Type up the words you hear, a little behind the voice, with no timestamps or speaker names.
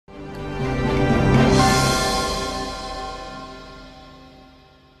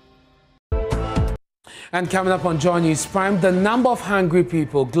And coming up on Joy News Prime, the number of hungry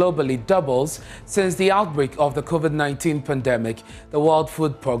people globally doubles since the outbreak of the COVID-19 pandemic. The World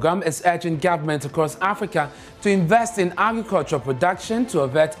Food Programme is urging governments across Africa to invest in agricultural production to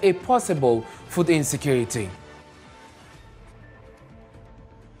avert a possible food insecurity.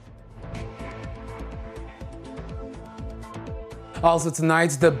 Also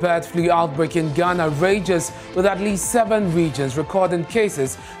tonight, the bird flu outbreak in Ghana rages with at least 7 regions recording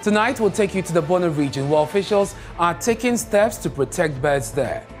cases. Tonight, we'll take you to the Bono region where officials are taking steps to protect birds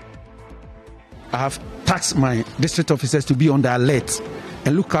there. I have tasked my district officers to be on the alert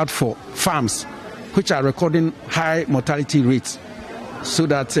and look out for farms which are recording high mortality rates so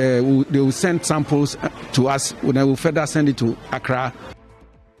that they will send samples to us when I will further send it to Accra.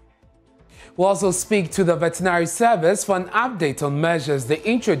 We'll also speak to the veterinary service for an update on measures they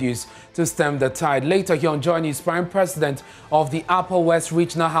introduced to stem the tide. Later here on Joy News Prime, President of the Upper West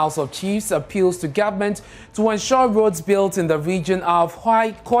Regional House of Chiefs appeals to government to ensure roads built in the region are of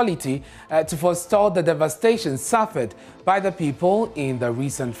high quality to forestall the devastation suffered by the people in the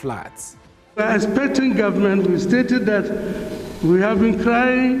recent floods. As expecting government, we stated that we have been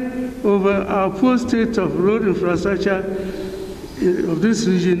crying over our poor state of road infrastructure of this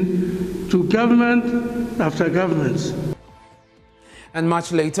region to government after government. And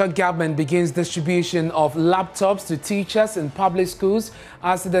much later, government begins distribution of laptops to teachers in public schools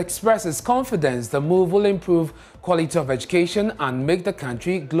as it expresses confidence the move will improve quality of education and make the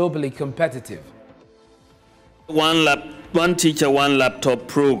country globally competitive. One teacher, one laptop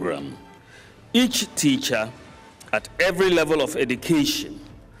program. Each teacher at every level of education,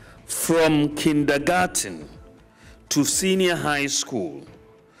 from kindergarten to senior high school,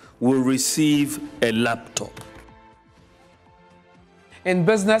 will receive a laptop. In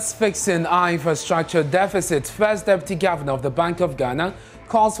business, fixing our infrastructure deficit, First Deputy Governor of the Bank of Ghana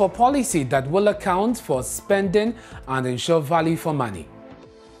calls for policy that will account for spending and ensure value for money.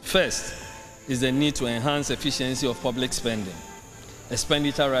 First is the need to enhance efficiency of public spending,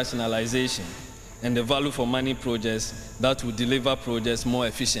 expenditure rationalization, and the value for money projects that will deliver projects more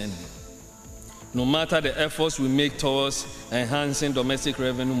efficiently. No matter the efforts we make towards enhancing domestic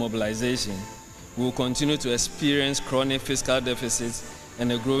revenue mobilization, we will continue to experience chronic fiscal deficits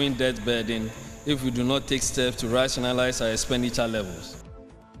and a growing debt burden if we do not take steps to rationalize our expenditure levels.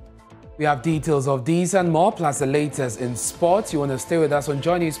 We have details of these and more, plus the latest in sports. You want to stay with us on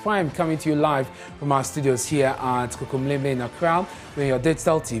Joy News Prime, coming to you live from our studios here at Kukumlemle in Accra, with your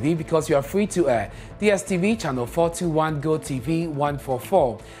digital TV, because you are free to air. DSTV channel 421, Go TV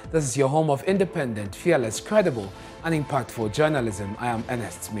 144. This is your home of independent, fearless, credible, and impactful journalism. I am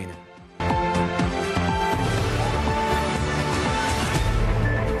Ernest Mina.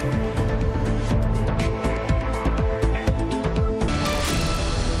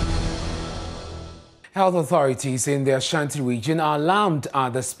 Health authorities in the Ashanti region are alarmed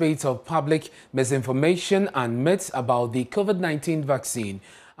at the spate of public misinformation and myths about the COVID-19 vaccine.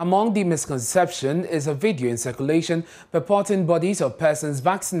 Among the misconception is a video in circulation purporting bodies of persons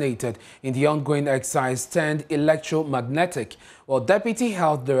vaccinated in the ongoing exercise turned electromagnetic. Well, Deputy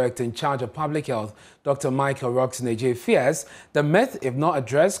Health Director in charge of Public Health, Dr. Michael Roxanne fears the myth, if not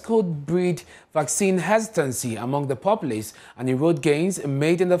addressed, could breed vaccine hesitancy among the populace and erode gains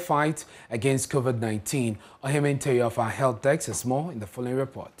made in the fight against COVID-19. Ohemen Terry of our health desk has more in the following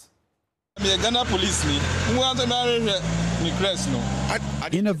report. In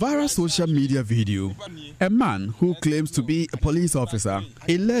a viral social media video, a man who claims to be a police officer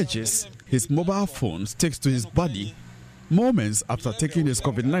alleges his mobile phone sticks to his body moments after taking his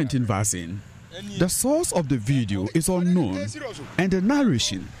COVID-19 vaccine. The source of the video is unknown, and the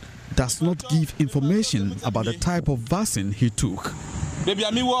narration does not give information about the type of vaccine he took. The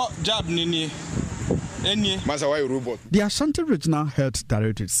Ashanti Regional Health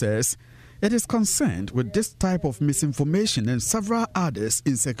Directorate says it is concerned with this type of misinformation and several others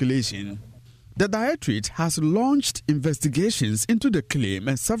in circulation. The Directorate has launched investigations into the claim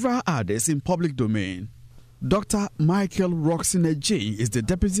and several others in public domain. Dr. Michael Roxanne is the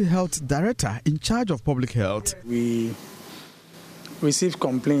Deputy Health Director in charge of Public Health. We received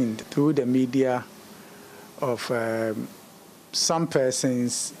complaint through the media of some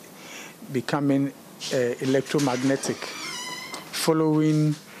persons becoming electromagnetic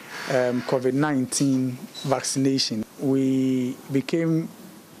following COVID-19 vaccination. We became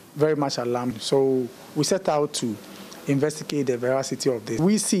very much alarmed, so we set out to investigate the veracity of this.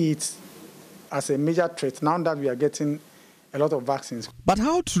 We see it as a major threat now that we are getting a lot of vaccines. But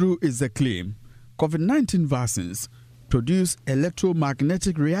how true is the claim COVID-19 vaccines produce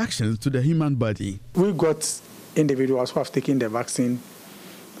electromagnetic reactions to the human body? We got individuals who have taken the vaccine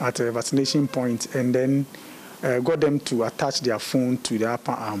at a vaccination point and then got them to attach their phone to the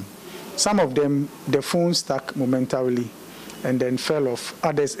upper arm. Some of them, the phone stuck momentarily and then fell off.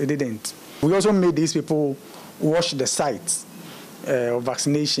 Others, it didn't. We also made these people wash the sites of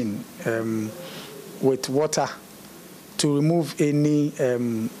vaccination with water to remove any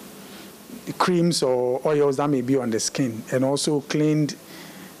creams or oils that may be on the skin, and also cleaned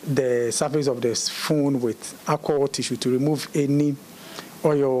the surface of the phone with alcohol tissue to remove any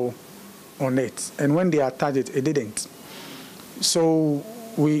oil on it. And when they attached it, it didn't. So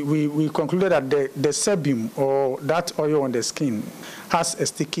we concluded that the sebum, or that oil on the skin, has a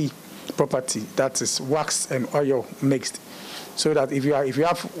sticky property, that is wax and oil mixed. So that if you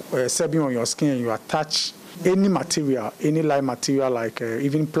have sebum on your skin and you attach any material, any light material like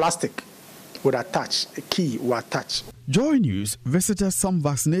even plastic, would attach, a key will attach. Joy News visited some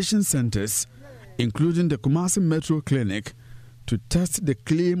vaccination centers, including the Kumasi Metro Clinic, to test the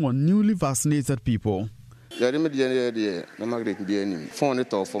claim on newly vaccinated people. The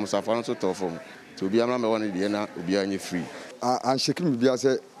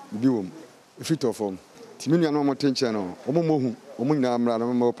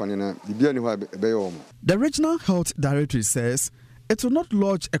Regional Health Directorate says it will not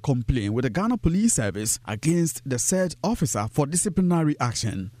lodge a complaint with the Ghana Police Service against the said officer for disciplinary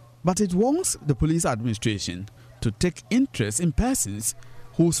action, but it wants the police administration to take interest in persons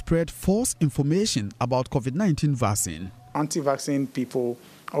who spread false information about COVID-19 vaccine. Anti-vaccine people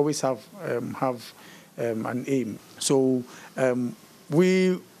always have an aim. So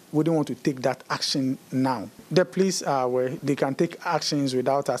we wouldn't want to take that action now. The police are where they can take actions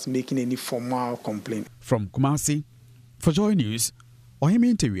without us making any formal complaint. From Kumasi, for Joy News,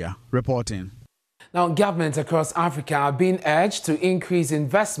 Ohimi Interior reporting. Now, governments across Africa are being urged to increase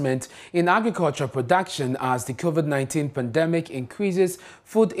investment in agricultural production as the COVID-19 pandemic increases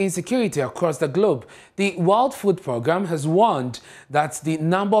food insecurity across the globe. The World Food Programme has warned that the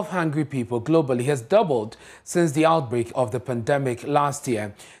number of hungry people globally has doubled since the outbreak of the pandemic last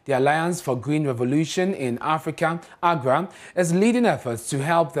year. The Alliance for Green Revolution in Africa, AGRA, is leading efforts to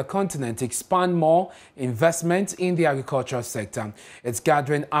help the continent expand more investment in the agricultural sector. It's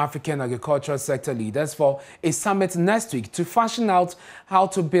gathering African agricultural sector leaders for a summit next week to fashion out how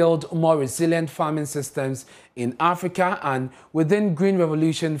to build more resilient farming systems in Africa and within Green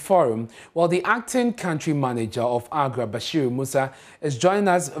Revolution Forum. While the acting country manager of AGRA, Bashir Musa, is joining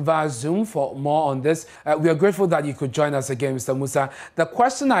us via Zoom for more on this. We are grateful that you could join us again, Mr. Musa. The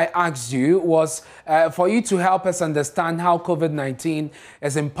question I asked you was for you to help us understand how COVID-19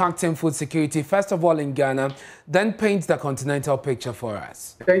 is impacting food security, first of all in Ghana, then paint the continental picture for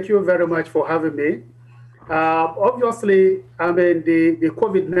us. Thank you very much for having me. Obviously, I mean, the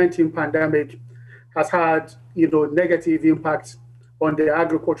COVID-19 pandemic has had, negative impact on the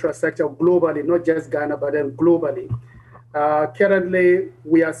agricultural sector globally, not just Ghana, but then globally. Currently,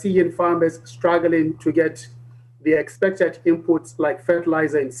 we are seeing farmers struggling to get the expected inputs like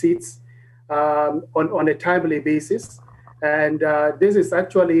fertilizer and seeds on a timely basis. And this is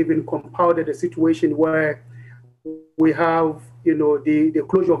actually even compounded a situation where we have, the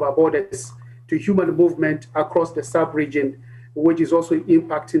closure of our borders to human movement across the sub-region, which is also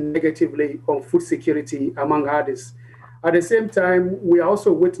impacting negatively on food security, among others. At the same time, we are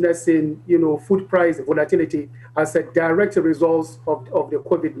also witnessing, food price volatility as a direct result of the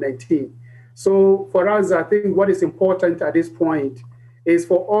COVID-19. So for us, I think what is important at this point is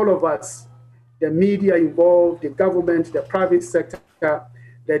for all of us, the media involved, the government, the private sector,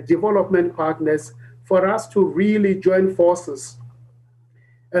 the development partners, for us to really join forces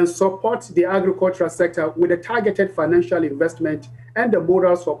and support the agricultural sector with a targeted financial investment and the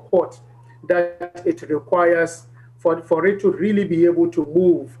moral support that it requires for it to really be able to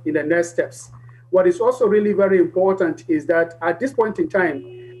move in the next steps. What is also really very important is that at this point in time,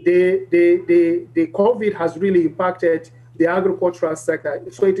 the COVID has really impacted the agricultural sector,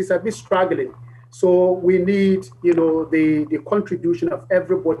 so it is a bit struggling. So we need, the contribution of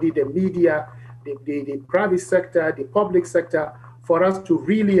everybody, the media, the private sector, the public sector, for us to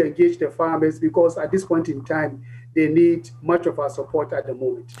really engage the farmers, because at this point in time, they need much of our support at the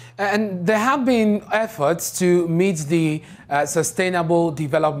moment. And there have been efforts to meet the sustainable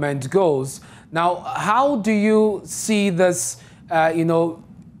development goals. Now, how do you see this,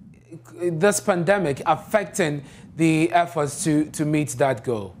 this pandemic affecting the efforts to meet that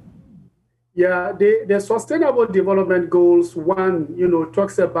goal? Yeah, the sustainable development goals, one,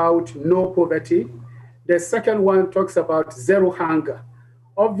 talks about no poverty. The second one talks about zero hunger.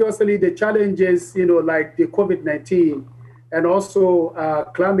 Obviously, the challenges, like the COVID-19 and also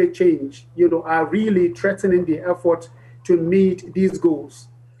climate change, are really threatening the effort to meet these goals.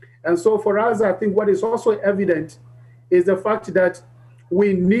 And so for us, I think what is also evident is the fact that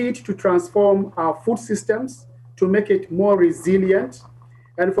we need to transform our food systems to make it more resilient.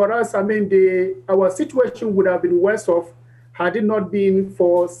 And for us, I mean, our situation would have been worse off had it not been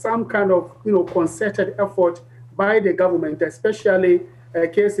for some kind of, concerted effort by the government, especially a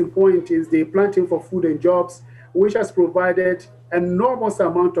case in point is the Planting for Food and Jobs, which has provided enormous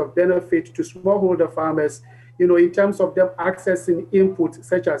amount of benefit to smallholder farmers, in terms of them accessing inputs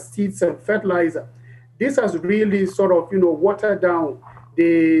such as seeds and fertilizer. This has really sort of, watered down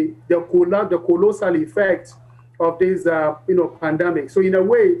the colossal effect of this, pandemic. So in a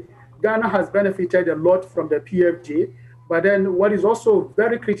way, Ghana has benefited a lot from the PFJ. But then what is also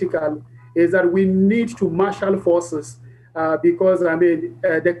very critical is that we need to marshal forces because,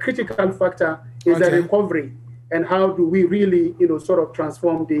 the critical factor is the recovery. And how do we really, sort of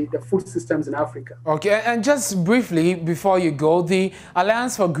transform the food systems in Africa? Okay, and just briefly, before you go, the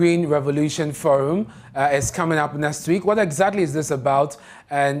Alliance for Green Revolution Forum is coming up next week. What exactly is this about?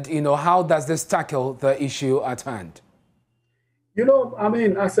 And, how does this tackle the issue at hand?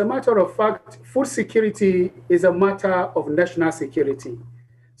 As a matter of fact, food security is a matter of national security.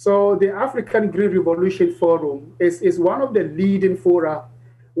 So the African Green Revolution Forum is one of the leading fora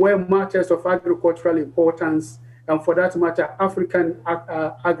where matters of agricultural importance, and for that matter, African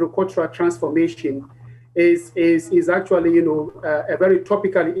agricultural transformation is actually, a very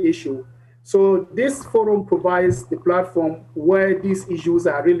topical issue. So this forum provides the platform where these issues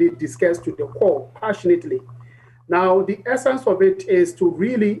are really discussed to the core, passionately. Now, the essence of it is to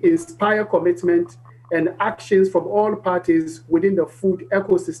really inspire commitment and actions from all parties within the food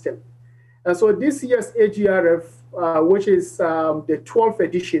ecosystem. And so this year's AGRF, which is the 12th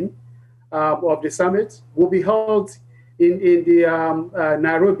edition of the summit, will be held in the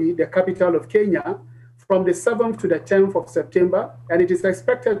Nairobi, the capital of Kenya, from the 7th to the 10th of September. And it is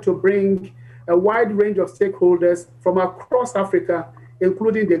expected to bring a wide range of stakeholders from across Africa,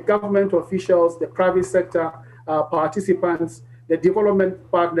 including the government officials, the private sector participants, the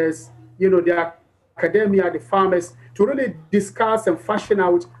development partners, the academia, the farmers, to really discuss and fashion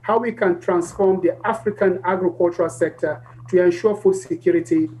out how we can transform the African agricultural sector to ensure food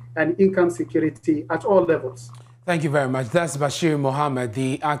security and income security at all levels. Thank you very much. That's Bashir Mohammed,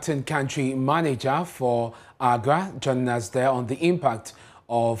 the acting country manager for AGRA, joining us there on the impact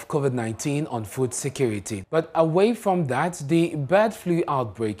of COVID-19 on food security. But away from that, the bird flu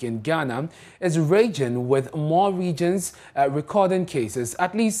outbreak in Ghana is raging, with more regions recording cases.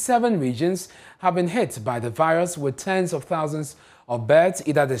 At least 7 regions have been hit by the virus, with tens of thousands of birds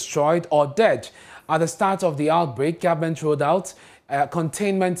either destroyed or dead. At the start of the outbreak, government rolled out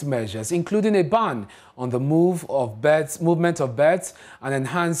containment measures, including a ban on the movement of birds and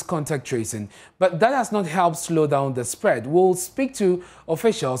enhanced contact tracing. But that has not helped slow down the spread. We'll speak to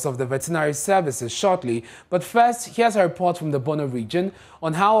officials of the veterinary services shortly. But first, here's a report from the Bono region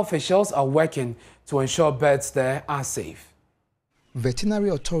on how officials are working to ensure birds there are safe.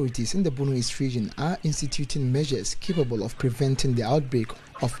 Veterinary authorities in the Bono East region are instituting measures capable of preventing the outbreak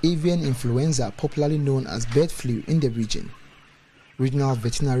of avian influenza, popularly known as bird flu, in the region. Regional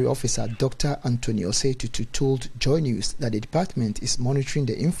Veterinary Officer Dr. Antonio Seitutu told Joy News that the department is monitoring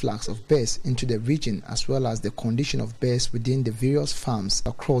the influx of birds into the region, as well as the condition of birds within the various farms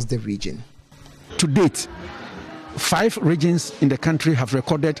across the region. To date, 5 regions in the country have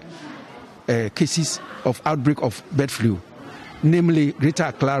recorded cases of outbreak of bird flu, namely Greater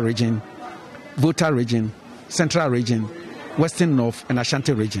Accra region, Volta region, Central region, Western North and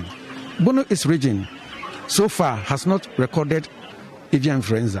Ashanti region. Bono East region so far has not recorded avian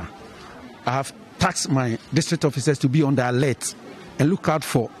influenza. I have tasked my district officers to be on the alert and look out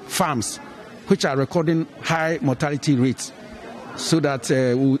for farms which are recording high mortality rates, so that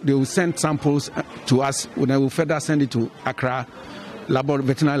they will send samples to us, and I will further send it to Accra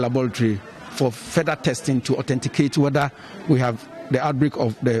Veterinary Laboratory for further testing to authenticate whether we have the outbreak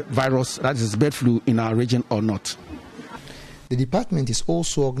of the virus, that is bird flu, in our region or not. The department is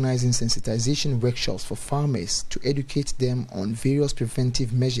also organizing sensitization workshops for farmers to educate them on various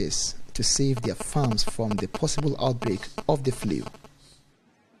preventive measures to save their farms from the possible outbreak of the flu.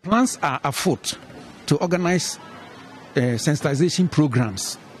 Plans are afoot to organize sensitization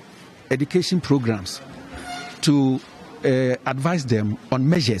programs, education programs, to advise them on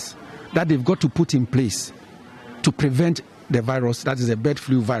measures that they've got to put in place to prevent the virus, that is a bird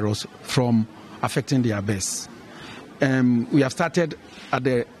flu virus, from affecting their birds. We have started at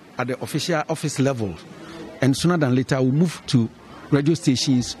the official office level, and sooner than later we'll move to radio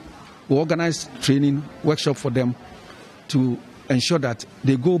stations. We'll organize training workshop for them to ensure that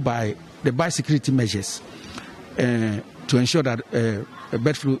they go by the biosecurity measures to to ensure that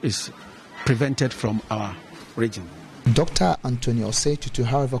bird flu is prevented from our region. Dr. Antonio Osei Tutu,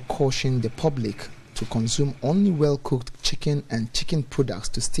 however, cautioned the public to consume only well-cooked chicken and chicken products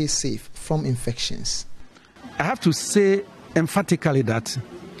to stay safe from infections. I have to say emphatically that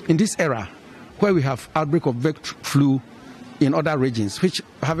in this era, where we have outbreak of bird flu in other regions, which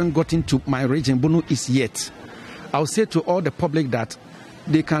haven't gotten to my region, Bono East yet, I'll say to all the public that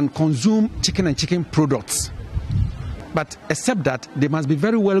they can consume chicken and chicken products, but except that they must be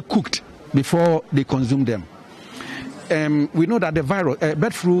very well cooked before they consume them. We know that the virus,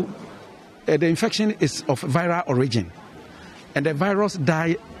 bird flu, the infection is of viral origin, and the virus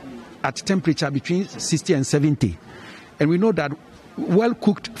die at temperature between 60 and 70. And we know that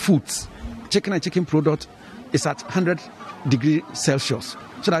well-cooked foods, chicken and chicken product, is at 100 degrees Celsius.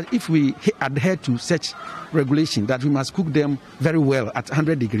 So that if we adhere to such regulation that we must cook them very well at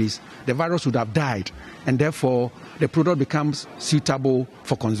 100 degrees, the virus would have died, and therefore the product becomes suitable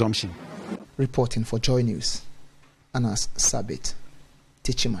for consumption. Reporting for Joy News, Anas Sabit,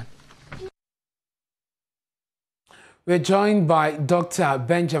 Tichiman. We're joined by Dr.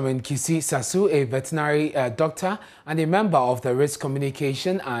 Benjamin Kisi Sasu, a veterinary doctor and a member of the Risk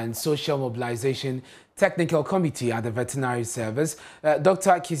Communication and Social Mobilization Technical Committee at the Veterinary Service.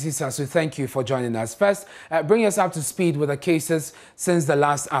 Dr. Kisi Sasu, thank you for joining us. First, bring us up to speed with the cases since the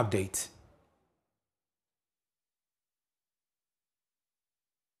last update.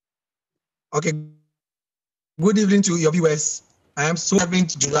 Okay. Good evening to your viewers. I am so happy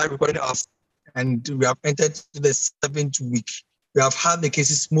to July recording us, and we have entered the 7th week. We have had the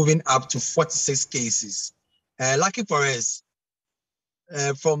cases moving up to 46 cases. Lucky for us,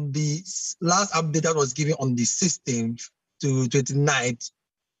 from the last update that was given on the 16th to 29th,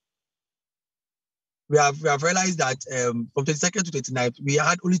 we have realized that from 22nd to 29th, we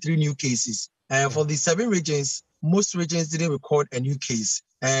had only 3 new cases. For the 7 regions, most regions didn't record a new case.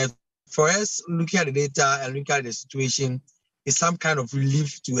 For us, looking at the data and looking at the situation is some kind of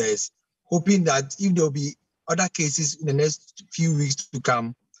relief to us, hoping that if there will be other cases in the next few weeks to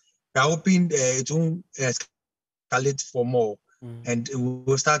come, we are hoping it won't escalate for more, and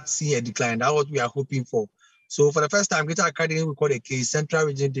we'll start seeing a decline. That's what we are hoping for. So for the first time, Greater Accra didn't record a case, Central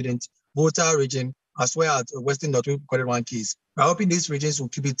Region didn't, Volta Region, as well as Western North recorded 1 case. We're hoping these regions will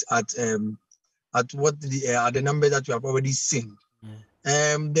keep it at what the number that we have already seen.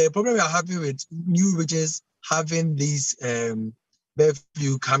 The problem we are having with new regions having these bird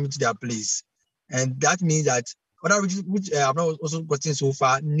flu coming to their place, and that means that other regions which have not also gotten so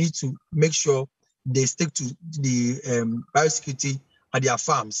far need to make sure they stick to the biosecurity at their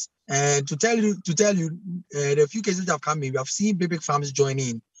farms. And to tell you, the few cases that have come in, we have seen big farms join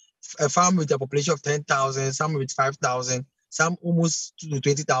in. A farm with a population of 10,000, some with 5,000, some almost to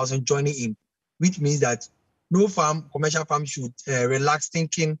 20,000 joining in, which means that no farm, commercial farm, should relax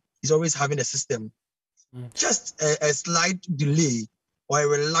thinking is always having a system. Just a slight delay or a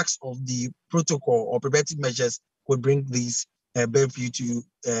relax of the protocol or preventive measures could bring these bird flu to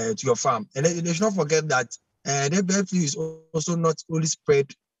your farm. And they should not forget that the bird flu is also not only spread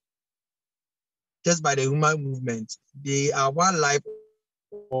just by the human movement. They are wildlife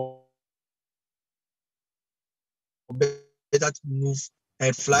or better to move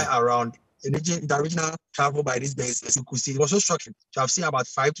and fly around. The original travel by these birds, as you could see, it was so shocking to have seen about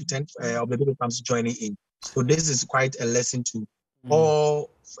 5 to 10 of the baby farms joining in. So this is quite a lesson to all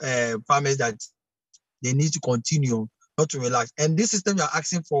farmers that they need to continue, not to relax. And this system we are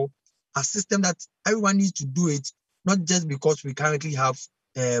asking for, a system that everyone needs to do it, not just because we currently have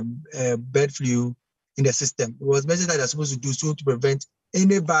bird flu in the system. It was measures that they're supposed to do so to prevent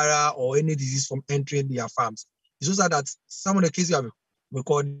any viral or any disease from entering their farms. It's also that some of the cases we are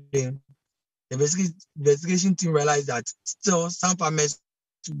recording, the investigation team realized that still some farmers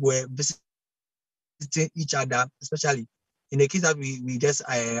were visiting each other, especially in the case that we just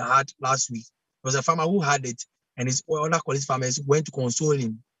had last week. There was a farmer who had it, and his other colleague farmers went to console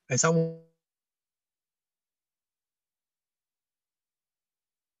him, and someone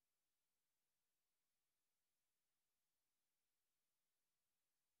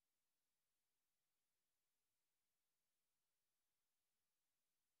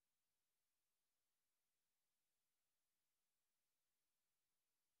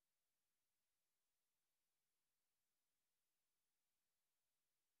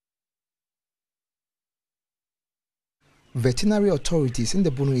Veterinary authorities in the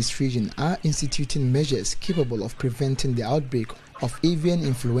Bono East region are instituting measures capable of preventing the outbreak of avian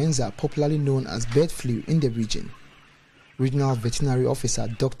influenza, popularly known as bird flu, in the region. Regional Veterinary Officer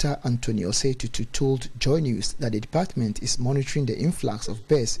Dr. Antonio Seitutu told Joy News that the department is monitoring the influx of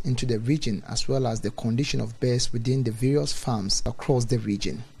bears into the region as well as the condition of bears within the various farms across the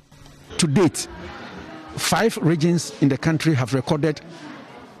region. To date, 5 regions in the country have recorded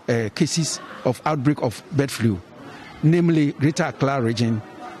cases of outbreak of bird flu, namely Greater Accra region,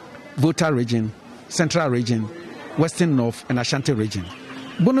 Volta region, Central region, Western North and Ashanti region.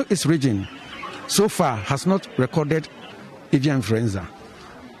 Bono East region so far has not recorded avian influenza.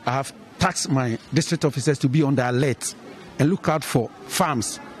 I have tasked my district officers to be on the alert and look out for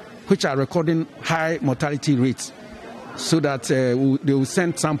farms which are recording high mortality rates so that they will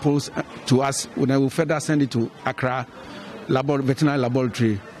send samples to us and I will further send it to Accra Veterinary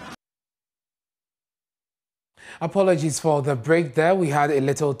Laboratory. Apologies for the break there. We had a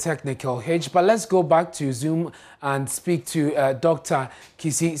little technical hitch, but let's go back to Zoom and speak to Dr.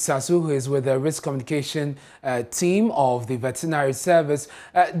 Kisi Sasu, who is with the Risk Communication team of the Veterinary Service.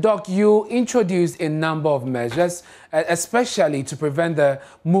 Doc, you introduced a number of measures, especially to prevent the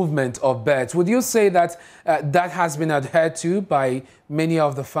movement of birds. Would you say that that has been adhered to by many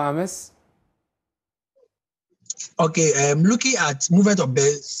of the farmers? Okay, looking at movement of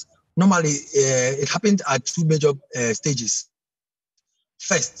birds, normally, it happened at 2 major stages.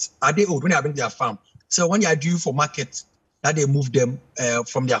 First, are they old when they are in their farm? So when they are due for market, that they move them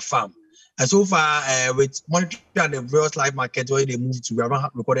from their farm. And so far, with monitoring the various live markets where they move to, we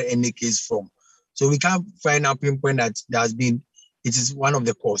haven't recorded any case from. So we can't find out pinpoint that it is one of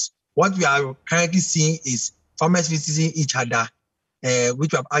the cause. What we are currently seeing is farmers visiting each other,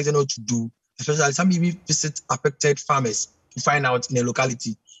 which we have asked them not to do, especially some people visit affected farmers to find out in a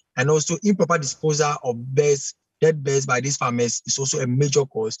locality. And also improper disposal of bears, dead bears by these farmers is also a major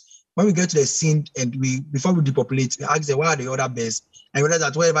cause. When we get to the scene and before we depopulate, we ask them where are the other bears, and realize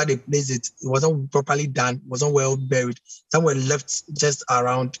that wherever they place it wasn't properly done, wasn't well buried. Some were left just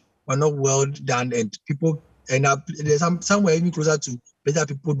around, were not well done, and people end up somewhere even closer to where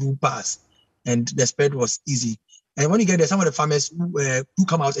people do pass, and the spread was easy. And when you get there, some of the farmers who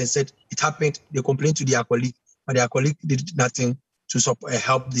come out and said it happened, they complained to their colleague, but their colleague did nothing to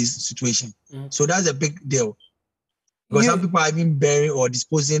help this situation. So that's a big deal. Because some people are even burying or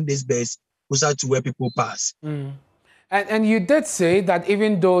disposing these bears closer to where people pass. And you did say that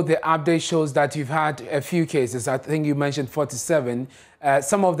even though the update shows that you've had a few cases, I think you mentioned 47,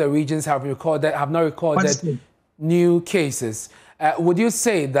 some of the regions have not recorded new cases. Would you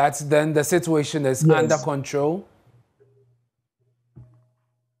say that then the situation is under control?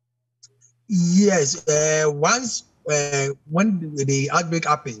 Yes. Once when the outbreak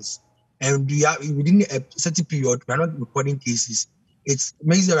happens and we are within a certain period, we are not recording cases, it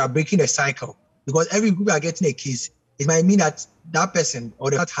means that we are breaking the cycle. Because every group we are getting a case, it might mean that that person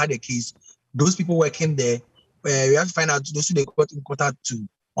or they had a case, those people working there, we have to find out those who they got in contact to.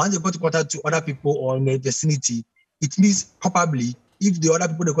 Once they got in contact to other people or in the vicinity, it means probably if the other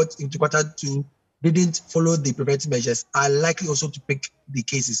people they got into contact to didn't follow the preventive measures, are likely also to pick the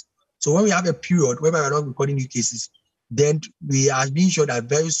cases. So when we have a period where we are not recording new cases, then we are being sure that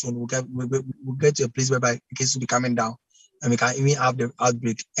very soon we'll get to a place whereby the cases will be coming down and we can even have the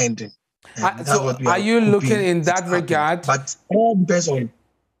outbreak ending. So are you looking in that regard? But all depends on.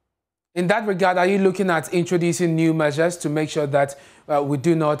 In that regard, are you looking at introducing new measures to make sure that we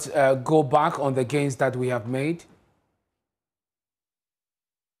do not go back on the gains that we have made?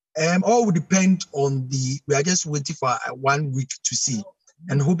 All will depend on we are just waiting for 1 week to see.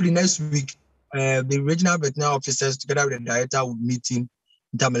 And hopefully next week, the regional veterinary officers together with the director will meet in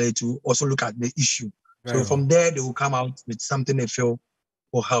Tamale to also look at the issue. So from there, they will come out with something they feel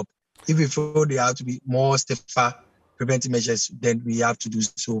will help. If we feel they have to be more stiffer preventive measures, then we have to do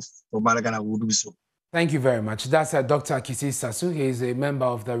so. For Malagana, we'll do so. Thank you very much. That's Dr. Kisi Sasu. He is a member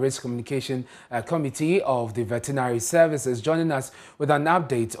of the Risk Communication Committee of the Veterinary Services, joining us with an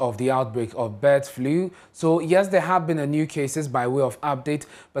update of the outbreak of bird flu. So, yes, there have been new cases by way of update,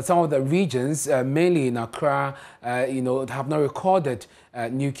 but some of the regions, mainly in Accra, have not recorded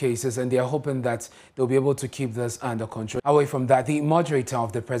new cases, and they are hoping that they'll be able to keep this under control. Away from that, the moderator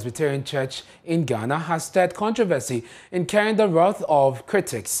of the Presbyterian Church in Ghana has stirred controversy in carrying the wrath of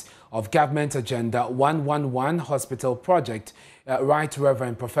critics of Government Agenda 111 Hospital Project. Right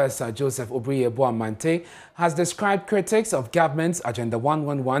Reverend Professor Joseph Obriyeboamante has described critics of Government's Agenda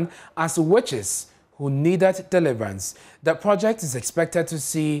 111 as witches who needed deliverance. The project is expected to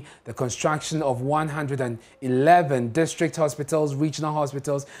see the construction of 111 district hospitals, regional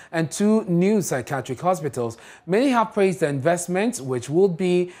hospitals, and 2 new psychiatric hospitals. Many have praised the investment, which will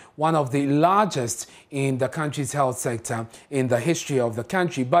be one of the largest in the country's health sector in the history of the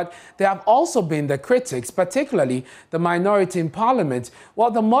country. But there have also been the critics, particularly the minority in parliament.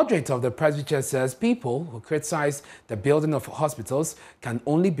 While the moderator of the presbytery says people who criticize the building of hospitals can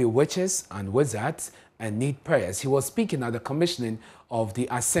only be witches and wizards and need prayers. He was speaking at the commissioning of the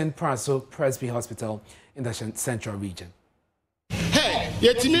Ascent Praso Presby Hospital in the Central Region. Hey,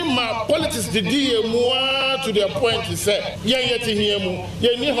 yet my politics the DMU to the point he said,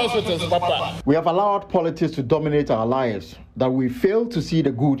 hospitals, Papa. We have allowed politics to dominate our lives, that we fail to see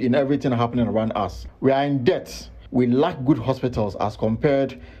the good in everything happening around us. We are in debt. We lack good hospitals as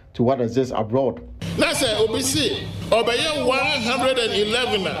compared to what exists abroad. Now say OBC, obey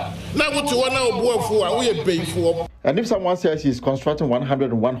 111. Now go to one we pay for. And if someone says he's constructing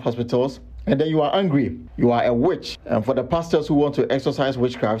 101 hospitals, and then you are angry, you are a witch. And for the pastors who want to exercise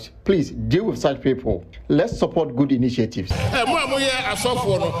witchcraft, please deal with such people. Let's support good initiatives.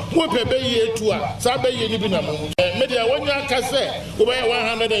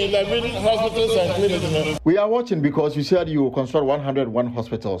 We are watching because you said you will construct 101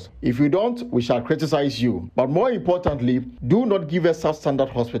 hospitals. If you don't, we shall criticize you. But more importantly, do not give us substandard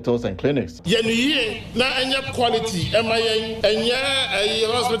hospitals and clinics. Quality,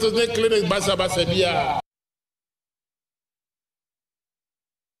 hospitals and clinics.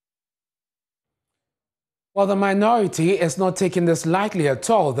 Well, the minority is not taking this lightly at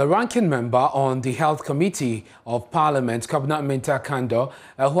all. The ranking member on the Health Committee of Parliament, Kobna Minta Kando,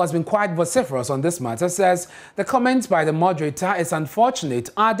 who has been quite vociferous on this matter, says the comment by the moderator is unfortunate,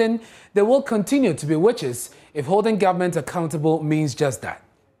 adding there will continue to be witches if holding government accountable means just that.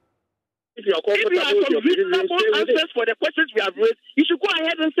 If you have some reasonable answers for the questions we have raised, you should go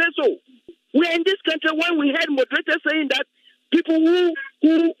ahead and say so. We're in this country when we heard moderators saying that people who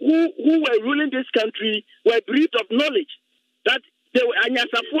were ruling this country were bereft of knowledge, that they were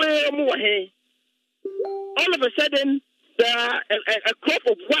all of a sudden there are a crop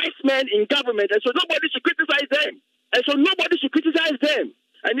of wise men in government, and so nobody should criticize them. And so nobody should criticize them.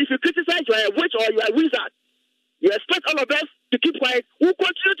 And if you criticize, you are a witch or you are a wizard. You expect all of us to keep quiet. We'll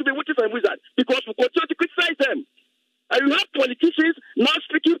continue to be witches and wizards because we continue to criticize them. And you have politicians now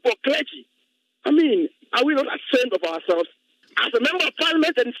speaking for clergy. I mean, are we not ashamed of ourselves? As a member of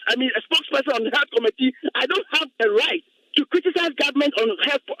parliament and a spokesperson on the health committee, I don't have the right to criticize government on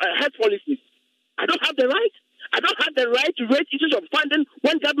health policies. I don't have the right. I don't have the right to raise issues of funding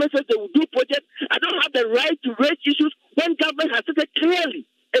when government says they will do projects. I don't have the right to raise issues when government has stated clearly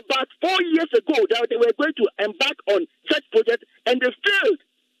about 4 years ago that they were going to embark on such projects and they failed.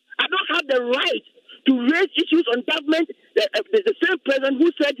 I don't have the right to raise issues on government. The same president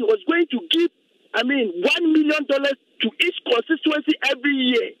who said he was going to give $1 million to each constituency every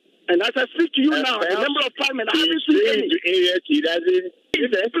year. And as I speak to you now, a member of parliament, I haven't seen any.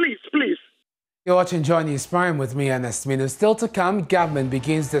 Please. You're watching Joy News Prime with me, Ernest Mino. Still to come, government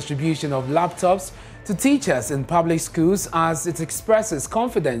begins distribution of laptops to teachers in public schools as it expresses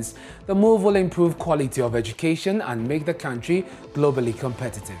confidence the move will improve quality of education and make the country globally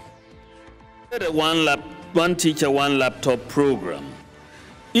competitive. The one teacher, one laptop program.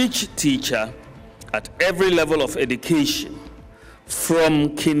 Each teacher at every level of education,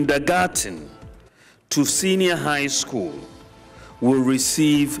 from kindergarten to senior high school, will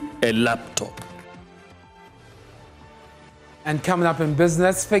receive a laptop. And coming up in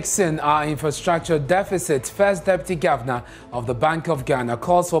business, fixing our infrastructure deficit, First Deputy Governor of the Bank of Ghana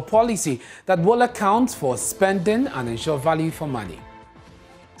calls for policy that will account for spending and ensure value for money.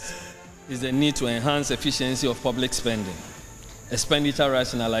 Is the need to enhance efficiency of public spending, expenditure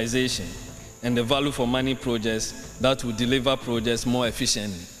rationalization, and the value for money projects that will deliver projects more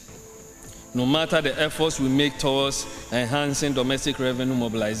efficiently. No matter the efforts we make towards enhancing domestic revenue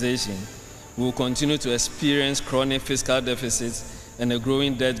mobilization, we will continue to experience chronic fiscal deficits and a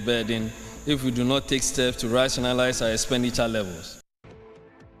growing debt burden if we do not take steps to rationalize our expenditure levels.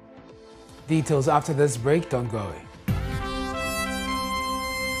 Details after this break, don't go away.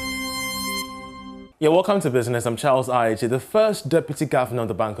 Yeah, welcome to Business. I'm Charles Ayechi. The First Deputy Governor of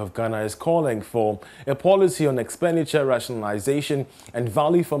the Bank of Ghana is calling for a policy on expenditure rationalization and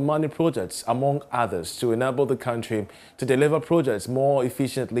value for money projects, among others, to enable the country to deliver projects more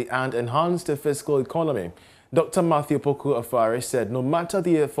efficiently and enhance the fiscal economy. Dr. Matthew Poku Afari said no matter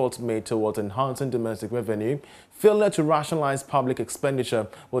the efforts made towards enhancing domestic revenue, failure to rationalize public expenditure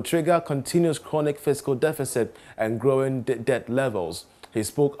will trigger continuous chronic fiscal deficit and growing debt levels. He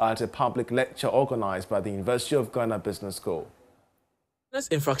spoke at a public lecture organized by the University of Ghana Business School. Ghana's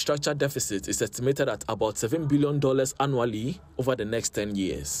infrastructure deficit is estimated at about $7 billion annually over the next 10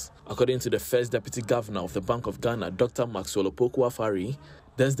 years. According to the first Deputy Governor of the Bank of Ghana, Dr. Maxwell Opoku-Afari,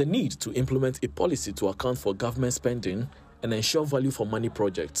 there's the need to implement a policy to account for government spending and ensure value for money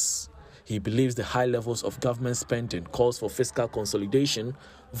projects. He believes the high levels of government spending calls for fiscal consolidation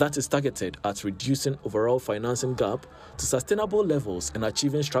that is targeted at reducing overall financing gap to sustainable levels and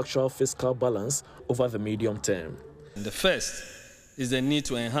achieving structural fiscal balance over the medium term. The first is the need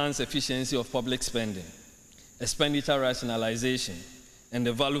to enhance efficiency of public spending, expenditure rationalization, and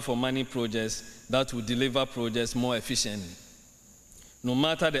the value for money projects that will deliver projects more efficiently. No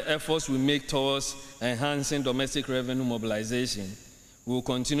matter the efforts we make towards enhancing domestic revenue mobilization, we will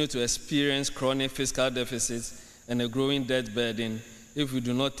continue to experience chronic fiscal deficits and a growing debt burden if we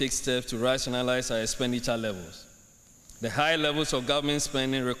do not take steps to rationalize our expenditure levels. The high levels of government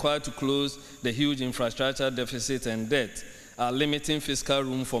spending required to close the huge infrastructure deficit and debt are limiting fiscal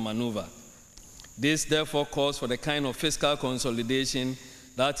room for maneuver. This therefore calls for the kind of fiscal consolidation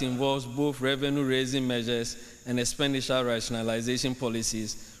that involves both revenue-raising measures and expenditure rationalization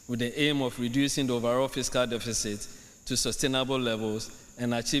policies with the aim of reducing the overall fiscal deficit to sustainable levels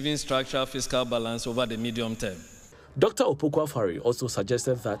and achieving structural fiscal balance over the medium term. Dr. Opoku-Afari also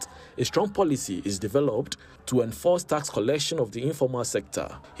suggested that a strong policy is developed to enforce tax collection of the informal sector.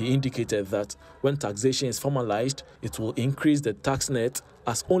 He indicated that when taxation is formalized, it will increase the tax net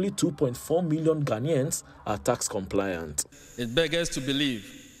as only 2.4 million Ghanaians are tax compliant. It beggars to believe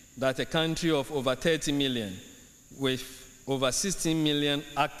that a country of over 30 million with over 16 million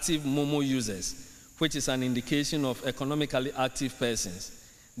active Momo users, which is an indication of economically active persons,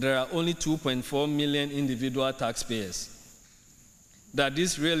 there are only 2.4 million individual taxpayers. That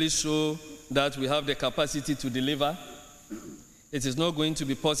this really shows that we have the capacity to deliver. It is not going to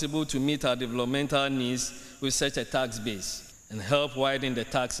be possible to meet our developmental needs with such a tax base and help widen the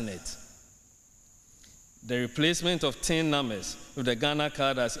tax net. The replacement of TIN numbers with the Ghana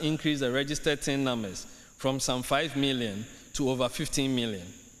card has increased the registered TIN numbers from some 5 million to over 15 million.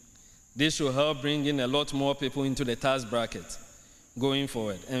 This will help bring in a lot more people into the tax bracket going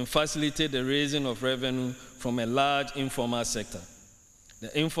forward and facilitate the raising of revenue from a large informal sector.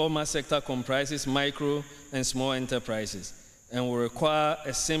 The informal sector comprises micro and small enterprises and will require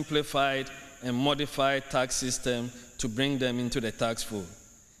a simplified and modified tax system to bring them into the tax fold.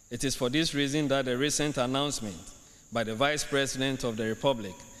 It is for this reason that the recent announcement by the Vice President of the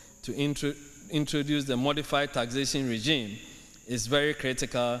Republic to introduce the modified taxation regime is very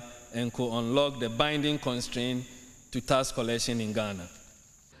critical and could unlock the binding constraint to tax collection in Ghana.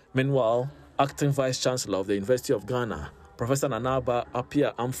 Meanwhile, Acting Vice-Chancellor of the University of Ghana, Professor Nanaba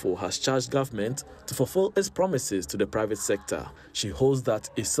Apia Amfo, has charged government to fulfill its promises to the private sector. She holds that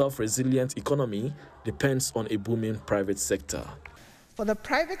a self-resilient economy depends on a booming private sector. For the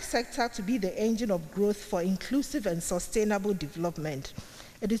private sector to be the engine of growth for inclusive and sustainable development,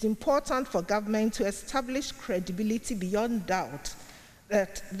 it is important for government to establish credibility beyond doubt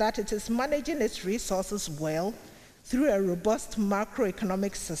that it is managing its resources well through a robust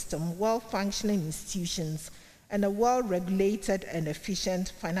macroeconomic system, well-functioning institutions, and a well-regulated and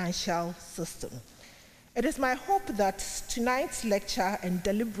efficient financial system. It is my hope that tonight's lecture and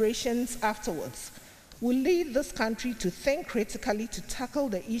deliberations afterwards will lead this country to think critically to tackle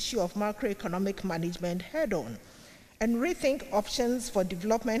the issue of macroeconomic management head-on and rethink options for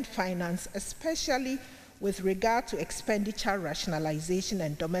development finance, especially with regard to expenditure rationalization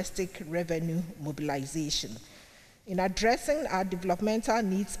and domestic revenue mobilization, in addressing our developmental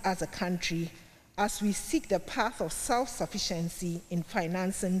needs as a country as we seek the path of self-sufficiency in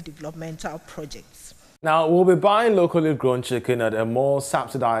financing developmental projects. Now, we'll be buying locally grown chicken at a more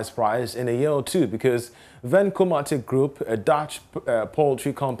subsidized price in a year or two because Vencomatic Group, a Dutch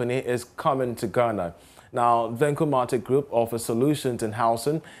poultry company, is coming to Ghana. Now, Vencomatic Group offers solutions in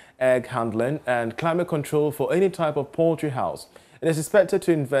housing, egg handling, and climate control for any type of poultry house. It is expected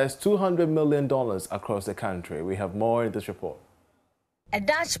to invest $200 million across the country. We have more in this report. A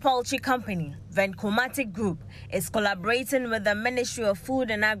Dutch poultry company, Vencomatic Group, is collaborating with the Ministry of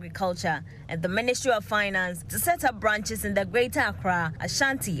Food and Agriculture and the Ministry of Finance to set up branches in the Greater Accra,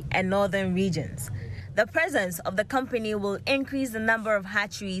 Ashanti, and Northern regions. The presence of the company will increase the number of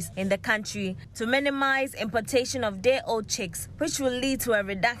hatcheries in the country to minimize importation of day-old chicks, which will lead to a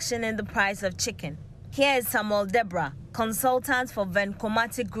reduction in the price of chicken. Here is Samuel Debra, consultant for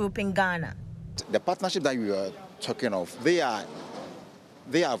Vencomatic Group in Ghana. The partnership that we are talking of, they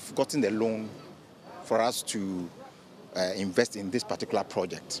have gotten the loan for us to invest in this particular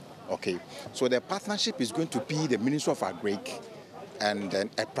project. Okay, so the partnership is going to be the Ministry of Agric and then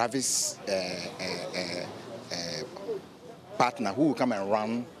a private partner who will come and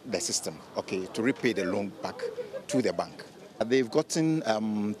run the system, okay, to repay the loan back to the bank. They've gotten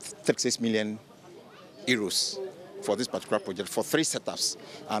 36 million euros for this particular project for 3 setups,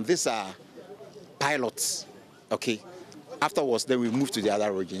 and these are pilots, okay. Afterwards, then we move to the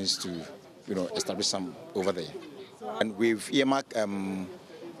other regions to, establish some over there. And we've earmarked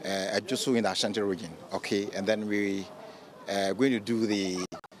Jusu in the Ashanti region, okay, and then we are going to do the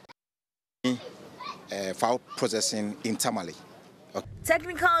fowl processing in Tamale. Okay.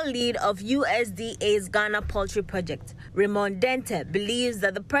 Technical lead of USDA's Ghana Poultry Project, Raymond Dente, believes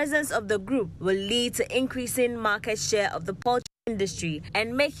that the presence of the group will lead to increasing market share of the poultry industry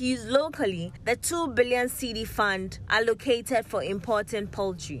and make use locally the 2 billion cedi fund allocated for importing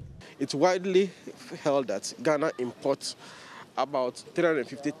poultry. It's widely held that Ghana imports about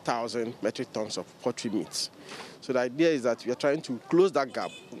 350,000 metric tons of poultry meat. So the idea is that we are trying to close that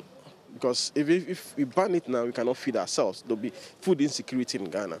gap, because if we ban it now, we cannot feed ourselves. There'll be food insecurity in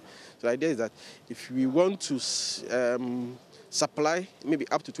Ghana. So the idea is that if we want to supply maybe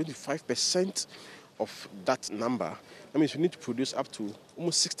up to 25% of that number, that means we need to produce up to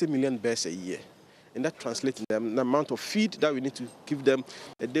almost 60 million birds a year. And that translates in the amount of feed that we need to give them,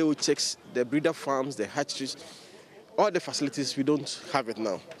 the day-old checks, the breeder farms, the hatcheries, all the facilities, we don't have it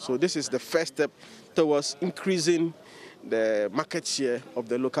now. So this is the first step towards increasing the market share of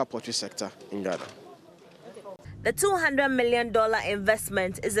the local poultry sector in Ghana. The $200 million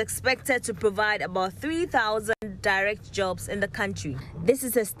investment is expected to provide about 3,000 direct jobs in the country. This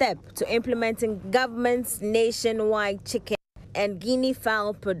is a step to implementing government's nationwide chicken and guinea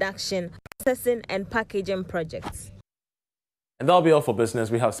fowl production, processing and packaging projects. And that'll be all for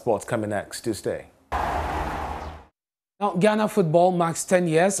business. We have sports coming next. Do stay. Now, Ghana football marks 10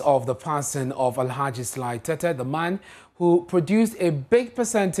 years of the passing of Alhaji Sly Tete, the man who produced a big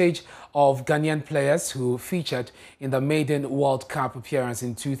percentage of Ghanaian players who featured in the maiden World Cup appearance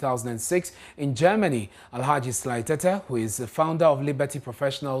in 2006 in Germany. Alhaji Sly Tete, who is the founder of Liberty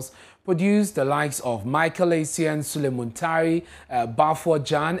Professionals, produced the likes of Michael Essien, Suleiman Tari, Bafo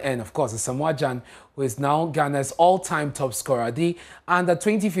Jan, and of course Samoa Jan, who is now Ghana's all-time top scorer, and the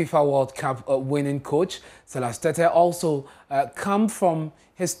 20th FIFA World Cup winning coach. Sly Tete also come from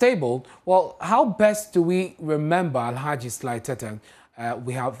his stable. Well, how best do we remember Alhaji Sly Tete?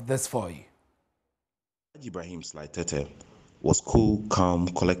 We have this for you. Ibrahim Sly Tete was cool, calm,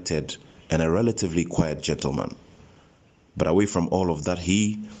 collected, and a relatively quiet gentleman. But away from all of that,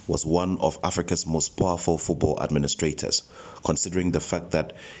 he was one of Africa's most powerful football administrators, considering the fact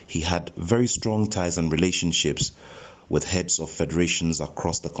that he had very strong ties and relationships with heads of federations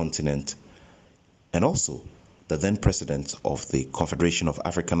across the continent, and also the then president of the Confederation of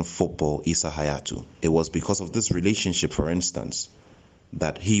African Football, Issa Hayatou. It was because of this relationship, for instance,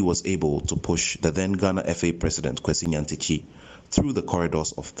 that he was able to push the then Ghana FA president, Kwesi Nyantakyi, through the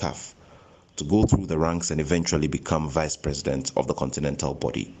corridors of CAF to go through the ranks and eventually become vice president of the continental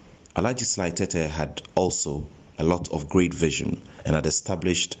body. Alhaji Sly Tete had also a lot of great vision and had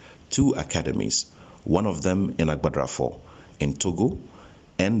established 2 academies, one of them in Agbadrafo in Togo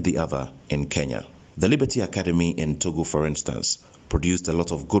and the other in Kenya. The Liberty Academy in Togo, for instance, produced a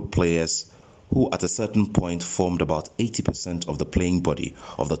lot of good players who at a certain point formed about 80% of the playing body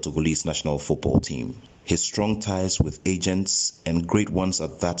of the Togolese national football team. His strong ties with agents, and great ones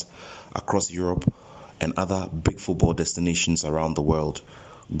at that, across Europe and other big football destinations around the world,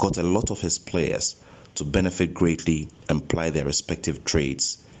 got a lot of his players to benefit greatly and ply their respective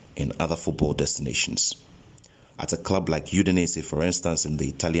trades in other football destinations. At a club like Udinese, for instance, in the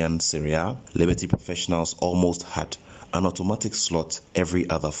Italian Serie A, Liberty Professionals almost had an automatic slot every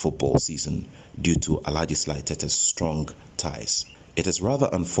other football season due to Alhaji Sly Tete's strong ties. It is rather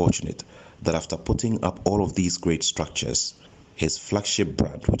unfortunate that after putting up all of these great structures, his flagship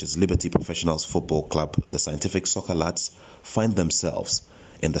brand, which is Liberty Professionals Football Club, the Scientific Soccer Lads, find themselves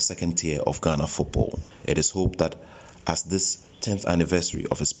in the second tier of Ghana football. It is hoped that as this 10th anniversary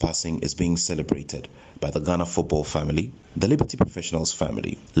of his passing is being celebrated by the Ghana football family, the Liberty Professionals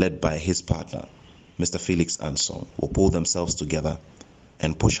family, led by his partner, Mr. Felix Anson, will pull themselves together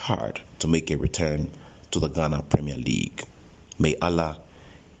and push hard to make a return to the Ghana Premier League. May Allah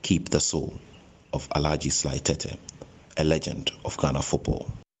keep the soul of Alhaji Sly Tete, a legend of Ghana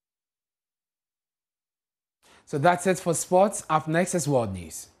football. So that's it for sports. Up next is World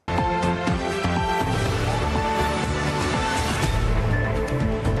News.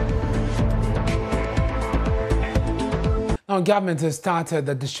 Now, government has started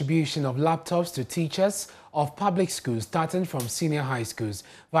the distribution of laptops to teachers of public schools, starting from senior high schools.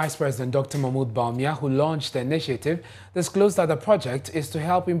 Vice President Dr. Mahmoud Bawumia, who launched the initiative, disclosed that the project is to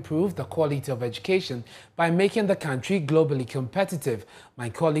help improve the quality of education by making the country globally competitive. My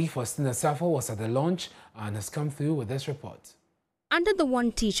colleague Faustina Safo was at the launch and has come through with this report. Under the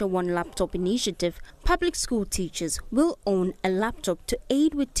One Teacher, One Laptop initiative, public school teachers will own a laptop to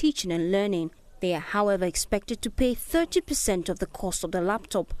aid with teaching and learning. They are, however, expected to pay 30% of the cost of the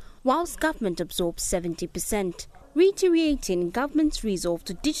laptop, whilst government absorbs 70%. Reiterating government's resolve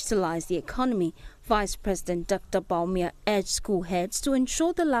to digitalize the economy, Vice President Dr. Bawumia urged school heads to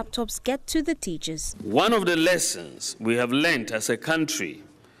ensure the laptops get to the teachers. One of the lessons we have learned as a country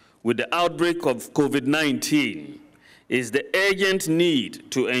with the outbreak of COVID-19 is the urgent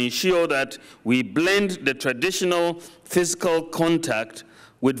need to ensure that we blend the traditional physical contact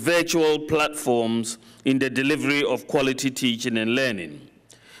with virtual platforms in the delivery of quality teaching and learning.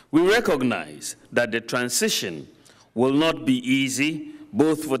 We recognize that the transition will not be easy,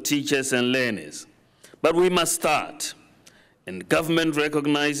 both for teachers and learners, but we must start. And government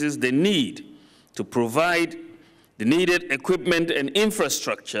recognizes the need to provide the needed equipment and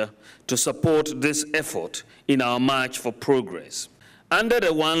infrastructure to support this effort in our march for progress. Under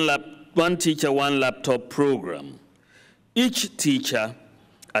the One Teacher, One Laptop program, each teacher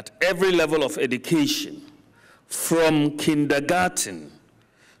at every level of education, from kindergarten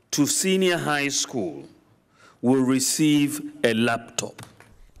to senior high school, will receive a laptop.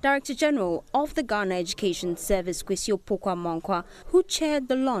 Director General of the Ghana Education Service, Kwesi Opoku-Amankwah, who chaired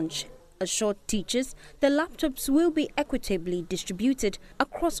the launch, assured teachers the laptops will be equitably distributed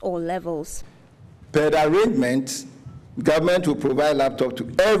across all levels. Per the arrangement, government will provide laptop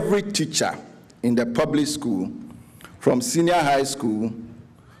to every teacher in the public school, from senior high school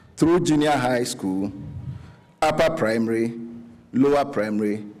through junior high school, upper primary, lower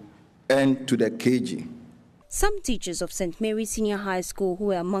primary, and to the KG. Some teachers of St. Mary's Senior High School, who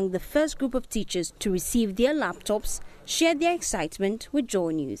were among the first group of teachers to receive their laptops, shared their excitement with Joy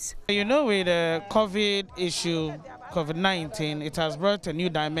News. You know, with the COVID issue, COVID-19, it has brought a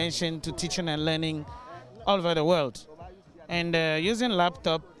new dimension to teaching and learning all over the world. And using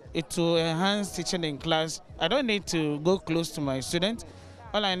laptop, it will enhance teaching in class. I don't need to go close to my students.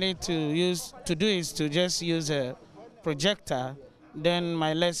 All I need to do is to just use a projector, then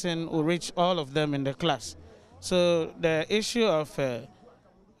my lesson will reach all of them in the class. So the issue of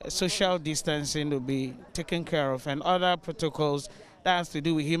social distancing will be taken care of, and other protocols that has to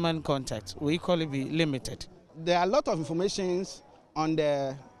do with human contact will equally be limited. There are a lot of information on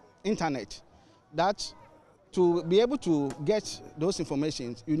the internet that to be able to get those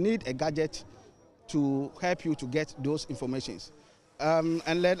informations, you need a gadget to help you to get those informations. And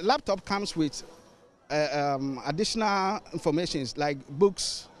the laptop comes with additional information like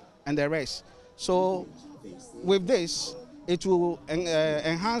books and the rest. So with this, it will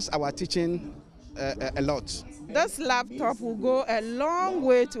enhance our teaching a lot. This laptop will go a long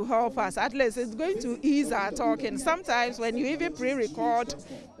way to help us. At least it's going to ease our talking. Sometimes when you even pre-record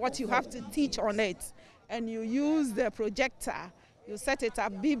what you have to teach on it, and you use the projector, you set it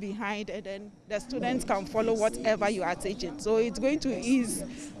up, be behind, and then the students can follow whatever you are teaching. So it's going to ease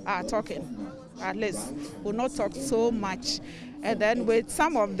our talking. At least we'll not talk so much. And then with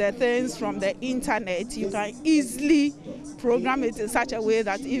some of the things from the internet, you can easily program it in such a way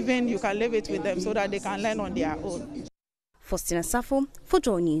that even you can leave it with them so that they can learn on their own. Faustina Safo for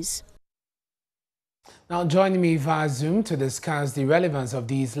Joy News. Now, joining me via Zoom to discuss the relevance of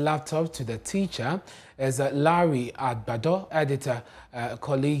these laptops to the teacher is Larry Adbado, editor,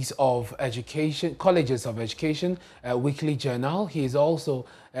 Colleges of Education, Weekly Journal. He is also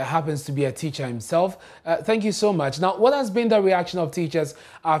happens to be a teacher himself. Thank you so much. Now, what has been the reaction of teachers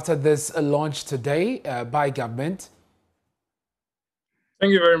after this launch today by government?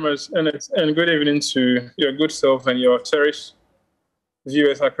 Thank you very much, and good evening to your good self and your cherished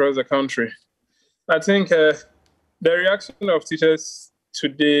viewers across the country. I think the reaction of teachers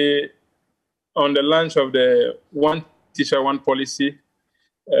today on the launch of the One Teacher, One Policy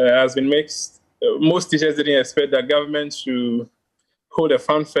has been mixed. Most teachers didn't expect the government to hold a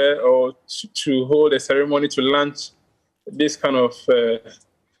fanfare or to hold a ceremony to launch this kind of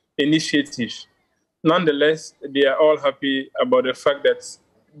initiative. Nonetheless, they are all happy about the fact that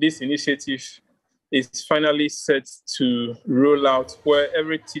this initiative is finally set to roll out, where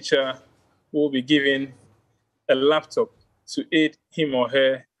every teacher will be given a laptop to aid him or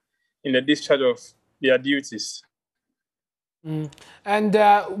her in the discharge of their duties. And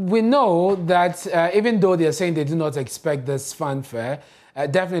we know that even though they are saying they do not expect this fanfare,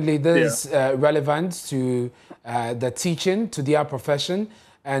 definitely this is relevant to the teaching to their profession,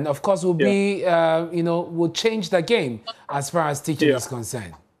 and of course will be, will change the game as far as teaching is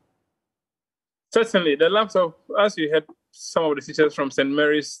concerned. Certainly, the laptop, as you heard some of the teachers from St.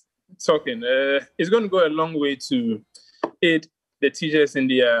 Mary's talking, is going to go a long way to aid the teachers in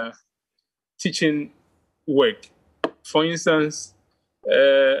their teaching work. For instance,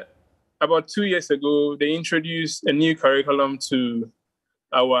 about 2 years ago, they introduced a new curriculum to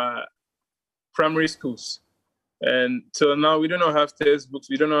our primary schools. And so now we don't have textbooks,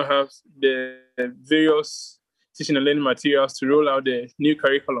 we don't have the various teaching and learning materials to roll out the new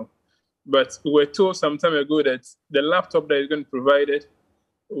curriculum. But we were told some time ago that the laptop that is going to be provided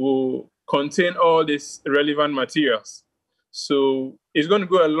will contain all these relevant materials. So it's going to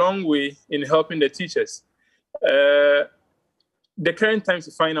go a long way in helping the teachers. The current times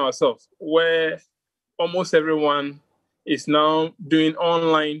we find ourselves, where almost everyone is now doing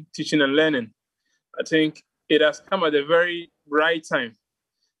online teaching and learning, I think it has come at a very right time.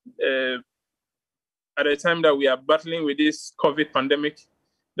 At a time that we are battling with this COVID pandemic,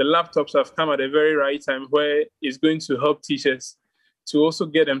 the laptops have come at a very right time where it's going to help teachers to also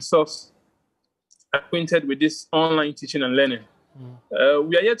get themselves acquainted with this online teaching and learning.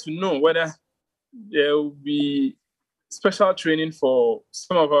 We are yet to know whether there will be special training for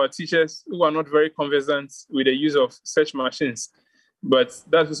some of our teachers who are not very conversant with the use of such machines. But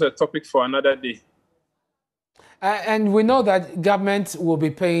that's also a topic for another day. And we know that government will be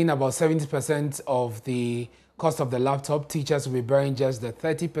paying about 70% of the cost of the laptop. Teachers will be bearing just the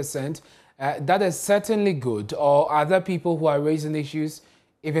 30%. That is certainly good. Or are there people who are raising issues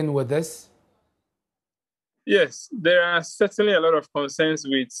even with this? Yes, there are certainly a lot of concerns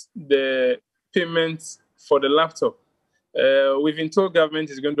with the payments for the laptop. We've been told government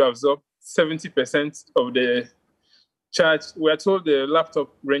is going to absorb 70% of the charge. We are told the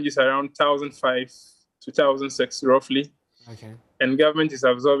laptop ranges around 1,500 to 1,600 roughly. Okay. And government is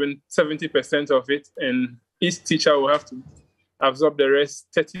absorbing 70% of it, and each teacher will have to absorb the rest,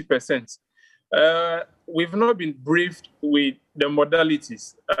 30%. We've not been briefed with the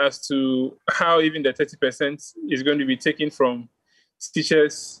modalities as to how even the 30% is going to be taken from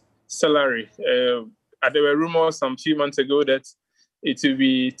teachers' salary. There were rumors some few months ago that it will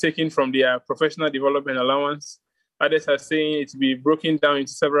be taken from their professional development allowance. Others are saying it will be broken down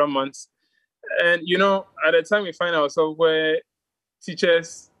into several months. And, at the time we find ourselves where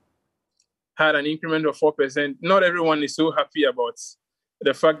teachers had an increment of 4%, not everyone is so happy about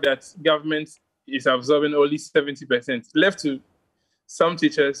the fact that government is absorbing only 70%. Left to some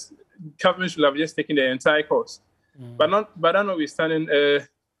teachers, government should have just taken the entire cost. But that notwithstanding,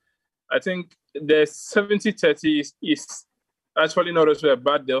 I think the 70-30 is actually not also a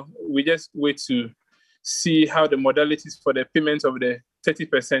bad deal. We just wait to see how the modalities for the payment of the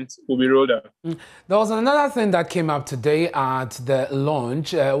 30% will be rolled out. There was another thing that came up today at the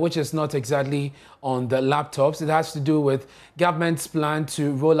launch, which is not exactly on the laptops. It has to do with government's plan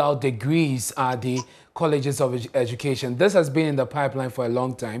to roll out degrees at the colleges of education. This has been in the pipeline for a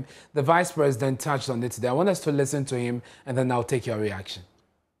long time. The Vice President touched on it today. I want us to listen to him, and then I'll take your reaction.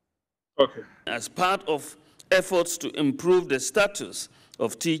 Okay. As part of efforts to improve the status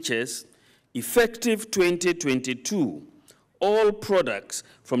of teachers, effective 2022, all products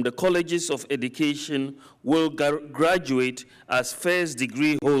from the colleges of education will graduate as first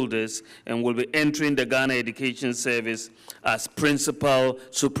degree holders and will be entering the Ghana Education Service as principal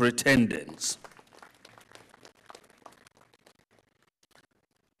superintendents.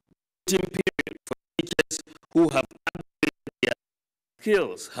 The period for teachers who have upgraded their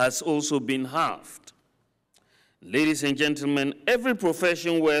skills has also been halved. Ladies and gentlemen, every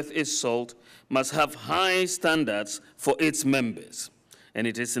profession worth its salt must have high standards for its members. And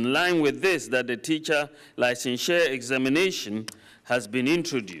it is in line with this that the teacher licensure examination has been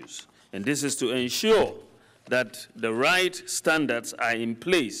introduced. And this is to ensure that the right standards are in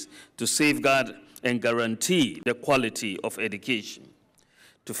place to safeguard and guarantee the quality of education.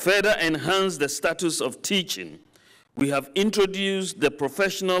 To further enhance the status of teaching, we have introduced the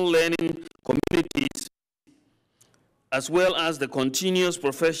professional learning communities as well as the continuous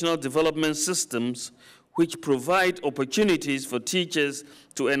professional development systems, which provide opportunities for teachers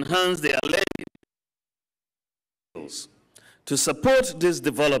to enhance their learning skills. To support this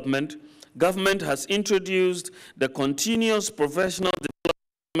development, government has introduced the continuous professional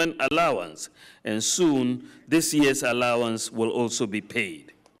development allowance, and soon this year's allowance will also be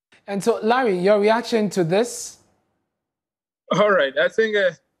paid. And so, Larry, your reaction to this? All right. I think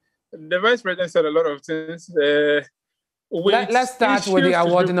the Vice President said a lot of things. Let's start with the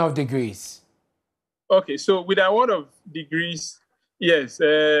awarding of degrees. Okay, so with the award of degrees, yes,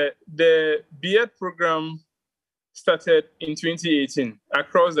 the BEd program started in 2018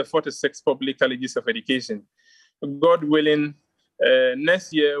 across the 46 public colleges of education. God willing,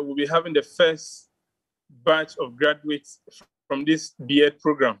 next year we'll be having the first batch of graduates from this BEd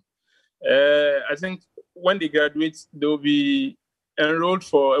program. I think when they graduate, they'll be enrolled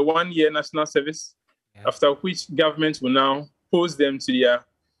for a one-year national service, after which government will now post them to their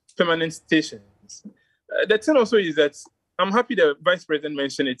permanent stations. The thing also is that I'm happy the Vice President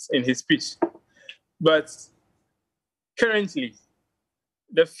mentioned it in his speech, but currently,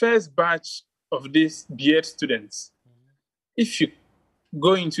 the first batch of these BEd students, if you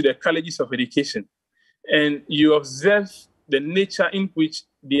go into the colleges of education and you observe the nature in which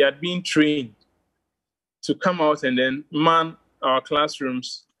they are being trained to come out and then man our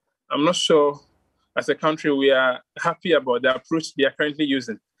classrooms, I'm not sure as a country we are happy about the approach they are currently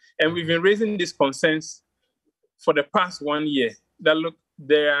using. And we've been raising these concerns for the past 1 year that, look,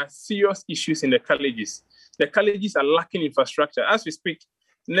 there are serious issues in the colleges. The colleges are lacking infrastructure. As we speak,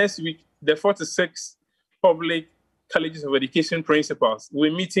 next week, the 46 public colleges of education principals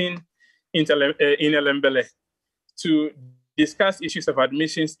will meeting in Elembele to discuss issues of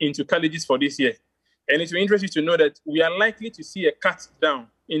admissions into colleges for this year. And it will interest you to know that we are likely to see a cut down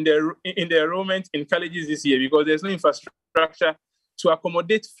in the enrollment in colleges this year because there's no infrastructure to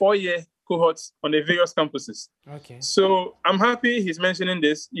accommodate 4-year cohorts on the various campuses. Okay. So I'm happy he's mentioning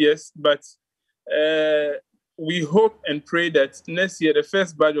this, yes, but we hope and pray that next year, the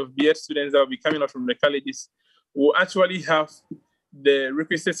first batch of BEd students that will be coming out from the colleges will actually have the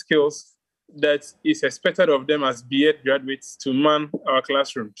requisite skills that is expected of them as BEd graduates to man our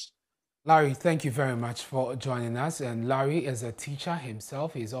classrooms. Larry, thank you very much for joining us. And Larry is a teacher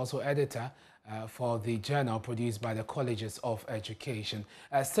himself. He's also editor for the journal produced by the Colleges of Education.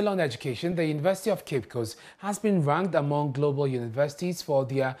 Still on education, the University of Cape Coast has been ranked among global universities for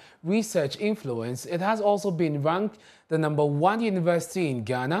their research influence. It has also been ranked the #1 university in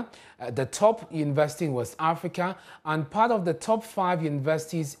Ghana, the top university in West Africa, and part of the top 5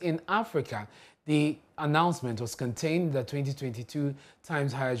 universities in Africa. The announcement was contained in the 2022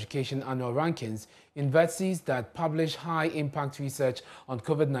 Times Higher Education Annual Rankings. Universities that publish high-impact research on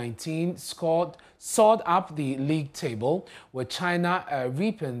COVID-19 soared up the league table, with China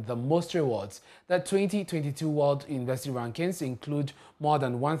reaping the most rewards. The 2022 World University Rankings include more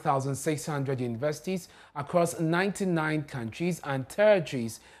than 1,600 universities across 99 countries and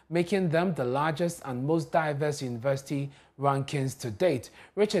territories, making them the largest and most diverse university rankings to date.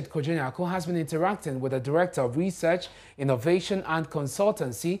 Richard Kojonyako has been interacting with the Director of Research, Innovation and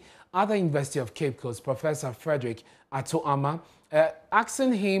Consultancy at the University of Cape Coast, Professor Frederick Atuama,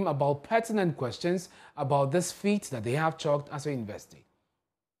 asking him about pertinent questions about this feat that they have chalked as a university.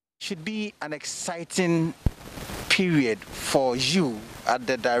 Should be an exciting period for you at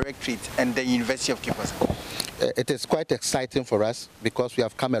the Directorate and the University of Cape Coast. It is quite exciting for us because we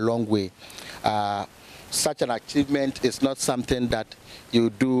have come a long way. Such an achievement is not something that you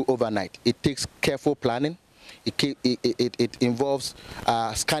do overnight. It takes careful planning. It involves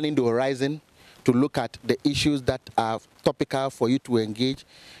scanning the horizon to look at the issues that are topical for you to engage.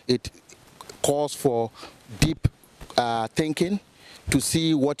 It calls for deep thinking to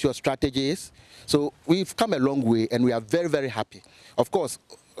see what your strategy is. So we've come a long way and we are very, very happy. Of course,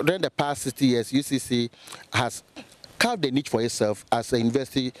 during the past 60 years, UCC has carved a niche for itself as a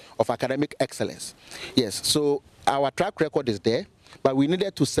university of academic excellence. Yes, so our track record is there, but we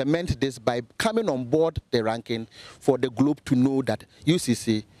needed to cement this by coming on board the ranking for the globe to know that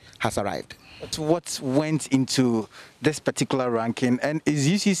UCC has arrived. But what went into this particular ranking, and is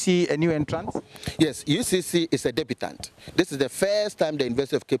UCC a new entrant? Yes, UCC is a debutant. This is the first time the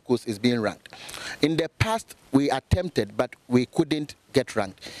University of Cape Coast is being ranked. In the past, we attempted, but we couldn't get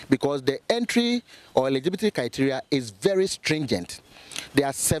ranked because the entry or eligibility criteria is very stringent. There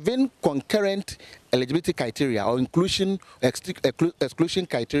are 7 concurrent eligibility criteria or exclusion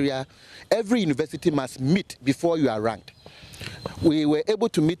criteria every university must meet before you are ranked. We were able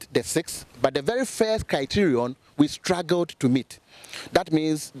to meet the 6, but the very first criterion we struggled to meet. That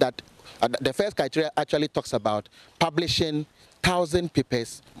means that the first criteria actually talks about publishing 1,000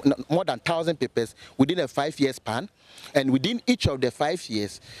 papers, more than 1,000 papers within a 5-year span, and within each of the 5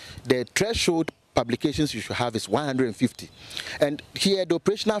 years, the threshold publications you should have is 150. And here the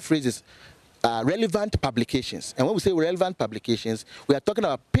operational phrase is relevant publications. And when we say relevant publications, we are talking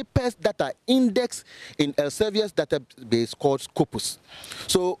about papers that are indexed in Elsevier's database called Scopus.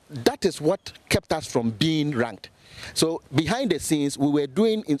 So that is what kept us from being ranked. So behind the scenes, we were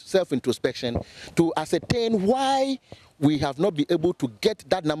doing self-introspection to ascertain why we have not been able to get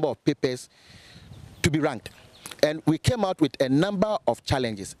that number of papers to be ranked. And we came out with a number of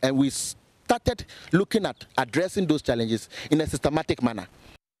challenges, and we started looking at addressing those challenges in a systematic manner.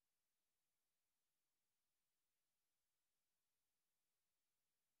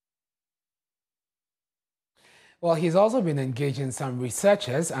 Well, he's also been engaging some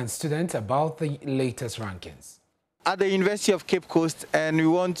researchers and students about the latest rankings. At the University of Cape Coast, and we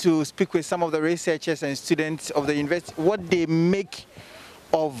want to speak with some of the researchers and students of the university, what they make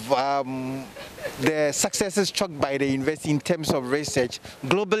of the successes chalked by the university in terms of research.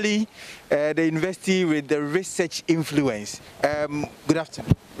 Globally, the university with the research influence. Good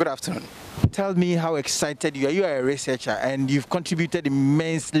afternoon. Good afternoon. Tell me how excited you are. You are a researcher and you've contributed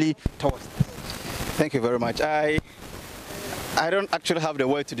immensely towards this. Thank you very much. I don't actually have the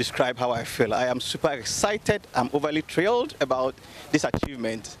word to describe how I feel. I am super excited. I'm overly thrilled about this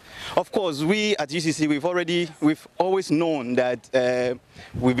achievement. Of course, we at UCC, we've always known that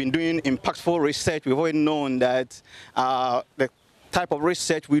we've been doing impactful research. We've always known that the type of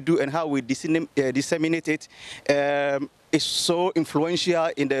research we do and how we disseminate it is so influential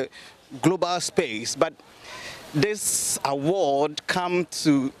in the global space. But this award comes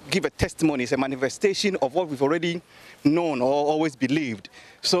to give a testimony, it's a manifestation of what we've already known or always believed.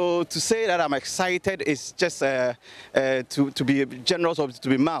 So to say that I'm excited is just to be generous or to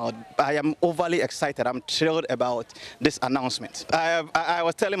be mild. I am overly excited. I'm thrilled about this announcement. I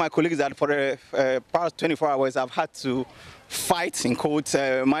was telling my colleagues that for the past 24 hours I've had to fight, in quotes,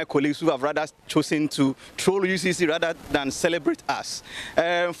 my colleagues who have rather chosen to troll UCC rather than celebrate us.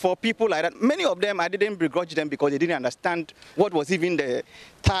 For people like that, many of them, I didn't begrudge them because they didn't understand what was even the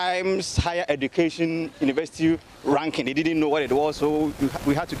Times Higher Education University ranking. They didn't know what it was, so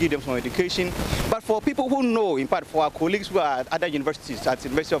we had to give them some education. But for people who know, in fact, for our colleagues who are at other universities, at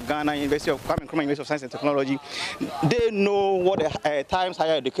University of Ghana, University of Kwame Nkrumah, University of Science and Technology, they know what the Times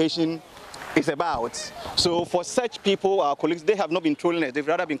Higher Education is about. So for such people, our colleagues, they have not been trolling us, they've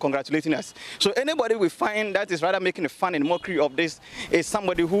rather been congratulating us. So anybody we find that is rather making a fun and mockery of this is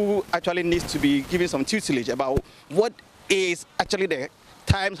somebody who actually needs to be given some tutelage about what is actually the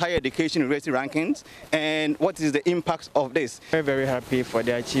Times Higher Education University rankings and what is the impact of this. We're very happy for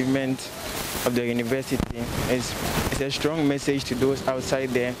the achievement of the university. It's a strong message to those outside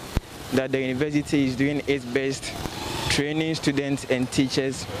there that the university is doing its best, training students and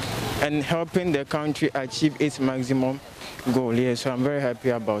teachers and helping the country achieve its maximum goal. Yeah, so I'm very happy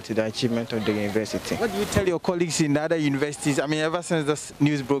about the achievement of the university. What do you tell your colleagues in other universities? I mean, ever since this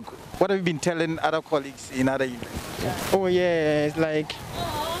news broke, what have you been telling other colleagues in other universities? Oh yeah, it's like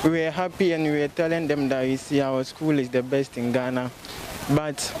we were happy and we were telling them that you see our school is the best in Ghana.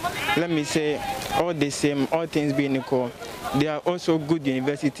 But let me say, all the same, all things being equal, there are also good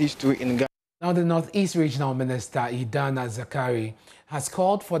universities too in Ghana. Now, the Northeast Regional Minister, Idana Zakari, has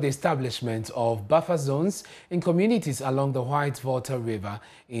called for the establishment of buffer zones in communities along the White Volta River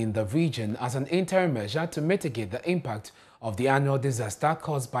in the region as an interim measure to mitigate the impact of the annual disaster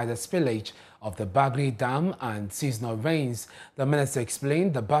caused by the spillage of the Bagri Dam and seasonal rains. The minister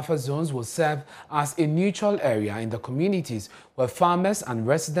explained the buffer zones will serve as a neutral area in the communities where farmers and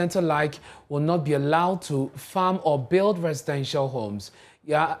residents alike will not be allowed to farm or build residential homes.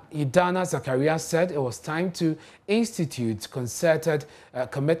 Idana Zakaria said it was time to institute concerted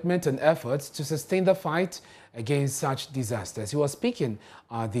commitment and efforts to sustain the fight against such disasters. He was speaking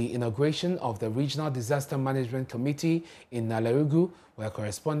at the inauguration of the Regional Disaster Management Committee in Nalerugu, where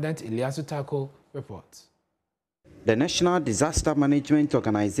correspondent Ilyasu Tako reports. The National Disaster Management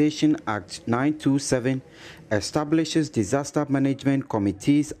Organization Act 927 establishes disaster management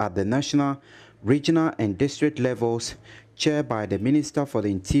committees at the national, regional and district levels, chaired by the Minister for the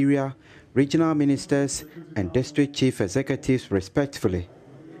Interior, regional ministers and district chief executives respectively.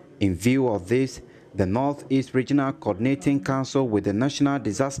 In view of this, the Northeast Regional Coordinating Council with the National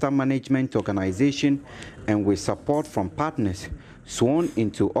Disaster Management Organization and with support from partners sworn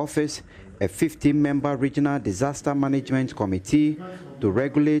into office a 15-member Regional Disaster Management Committee to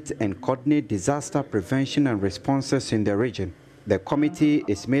regulate and coordinate disaster prevention and responses in the region. The committee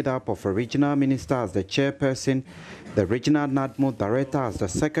is made up of a regional minister as the chairperson, the regional NADMO director as the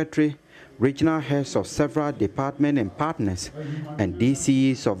secretary, regional heads of several departments and partners, and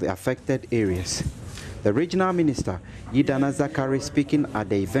DCEs of the affected areas. The regional minister, Idana Zakari, speaking at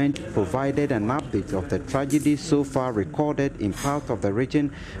the event, provided an update of the tragedy so far recorded in part of the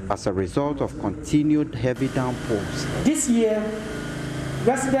region as a result of continued heavy downpours. This year,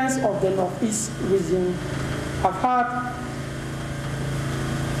 residents of the Northeast region have had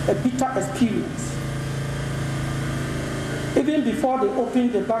a bitter experience. Even before they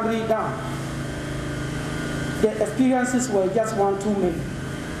opened the Bagri Dam, the experiences were just one too many.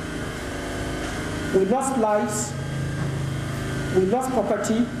 We lost lives, we lost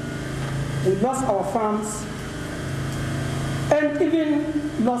property, we lost our farms, and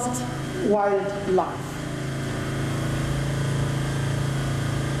even lost wildlife.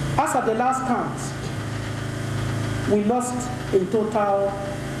 As at the last count, we lost in total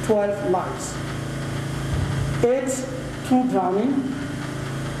 12 lives. 8 through drowning,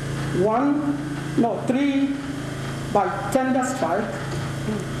 3 by tender strike,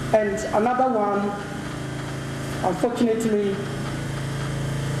 and another one, unfortunately,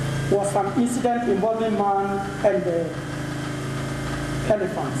 was an incident involving man and the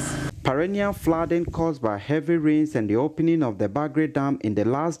elephants. Perennial flooding caused by heavy rains and the opening of the Bagre Dam in the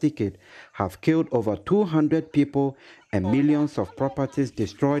last decade have killed over 200 people and millions of properties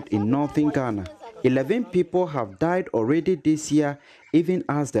destroyed in northern Ghana. 11 people have died already this year, even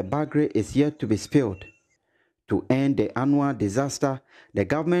as the Bagre is yet to be spilled. To end the annual disaster, the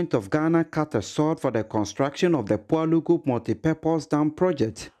government of Ghana cut a sword for the construction of the Pualugu multipurpose dam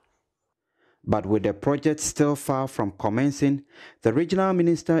project. But with the project still far from commencing, the regional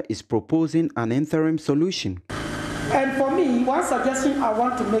minister is proposing an interim solution. And for me, one suggestion I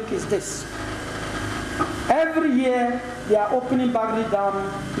want to make is this. Every year, they are opening Bagre Dam,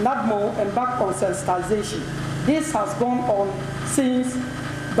 NADMO, and back on sensitization. This has gone on since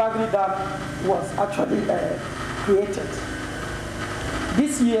Bagre Dam was actually created.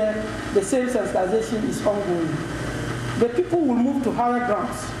 This year, the same sensitization is ongoing. The people will move to higher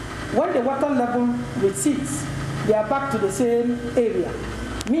grounds. When the water level recedes, they are back to the same area,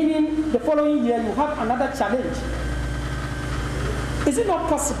 meaning the following year you have another challenge. Is it not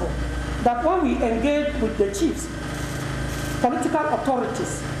possible that when we engage with the chiefs, political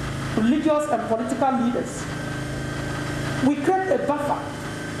authorities, religious and political leaders, we create a buffer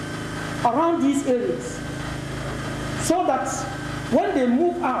around these areas so that when they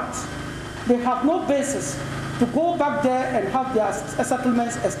move out, they have no basis to go back there and have their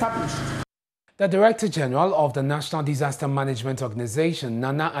settlements established. The Director General of the National Disaster Management Organization,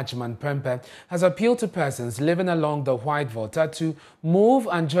 Nana Agyemang Prempeh, has appealed to persons living along the White Volta to move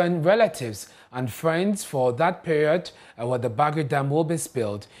and join relatives and friends for that period where the Bagre Dam will be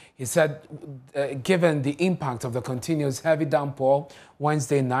spilled. He said, given the impact of the continuous heavy downpour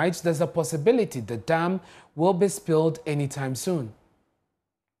Wednesday night, there's a possibility the dam will be spilled anytime soon.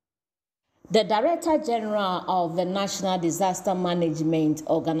 The Director General of the National Disaster Management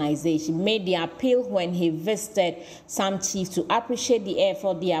Organization made the appeal when he visited some chiefs to appreciate the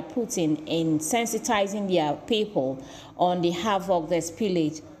effort they are putting in sensitizing their people on the havoc the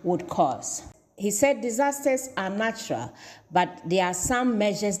spillage would cause. He said disasters are natural, but there are some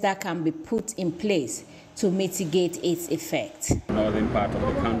measures that can be put in place to mitigate its effect. Northern part of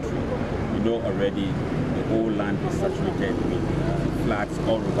the country, you know already the whole land is saturated with floods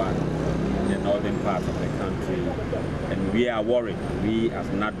all over the northern part of the country, and we are worried. We as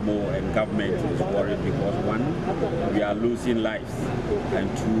NADMO and government is worried because one, we are losing lives, and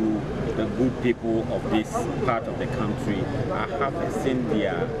two, the good people of this part of the country are harvesting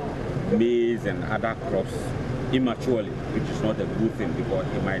their maize and other crops immaturely, which is not a good thing because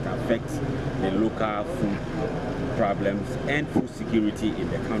it might affect the local food problems and food security in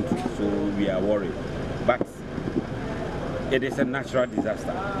the country. So we are worried. But it is a natural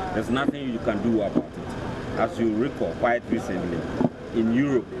disaster. There's nothing you can do about it. As you recall, quite recently, in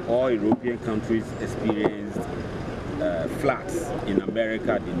Europe, all European countries experienced floods. In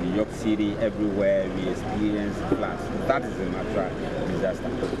America, in New York City, everywhere we experience floods. That is a natural disaster.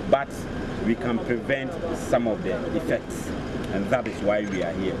 But we can prevent some of the effects, and that is why we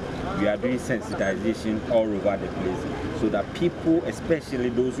are here. We are doing sensitization all over the place so that people, especially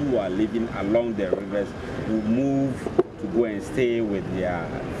those who are living along the rivers, will move to go and stay with their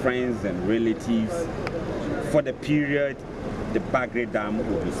friends and relatives for the period the Bagre Dam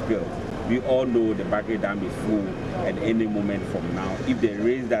will be spilled. We all know the Bagre Dam is full at any moment from now. If the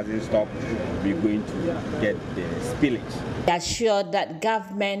rain doesn't stop, we're going to get the spillage. They assured that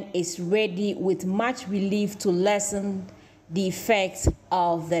government is ready with much relief to lessen the effects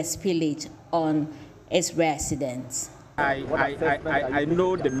of the spillage on its residents. I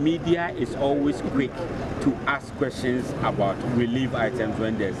know the media is always quick to ask questions about relief items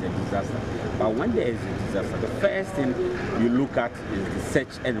when there's a disaster. But when there is a disaster, the first thing you look at is the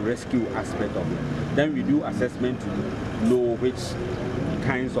search and rescue aspect of it. Then we do assessment to know which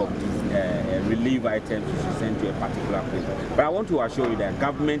kinds of relief items you should send to a particular place. But I want to assure you that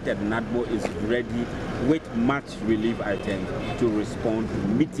government and NADMO is ready with much relief items to respond to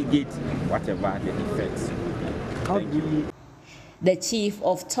mitigate whatever the effects. Thank you. The chief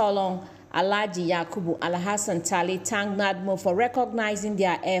of Tolong, Alhaji Yakubu Alhassan Tali, thanked NADMO for recognizing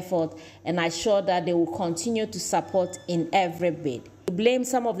their effort and assured that they will continue to support in every bid. Blame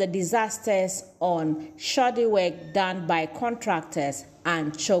some of the disasters on shoddy work done by contractors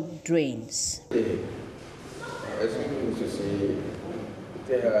and choked drains.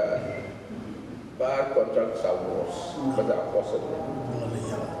 Bad contracts are worse, but they are possible.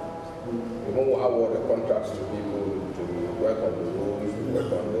 We won't award the contracts to people to work on the roads, to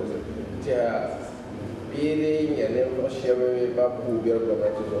work on this. Building and then sharing about who we are going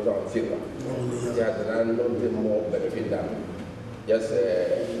to also on silver. Nothing more benefit than just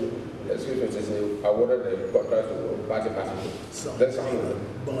excuse me to say awarded the contract to party. That's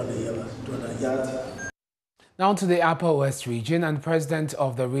Now to the Upper West region, and President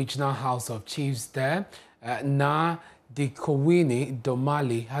of the Regional House of Chiefs there, Na Dikowini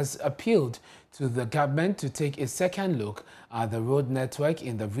Domali, has appealed to the government to take a second look at the road network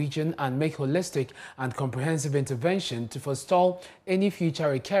in the region and make holistic and comprehensive intervention to forestall any future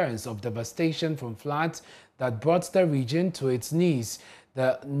recurrence of devastation from floods that brought the region to its knees.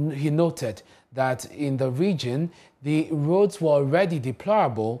 He noted that in the region, the roads were already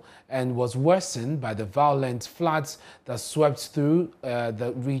deplorable and was worsened by the violent floods that swept through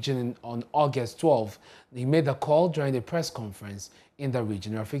the region on August 12. He made the call during a press conference in the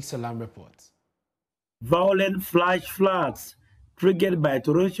region. Rafiq Salam reports. Violent flash floods triggered by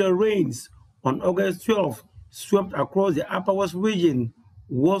torrential rains on August 12 swept across the Upper West region,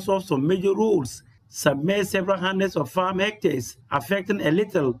 washed off some major roads, submerged several hundreds of farm hectares, affecting a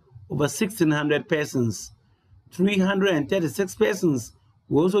little over 1,600 persons. 336 persons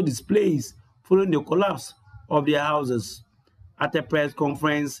were also displaced following the collapse of their houses. At a press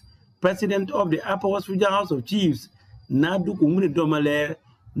conference, President of the Upper West Regional House of Chiefs, Na Dikowini Domali,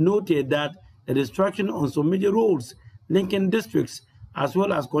 noted that the destruction on some major roads linking districts, as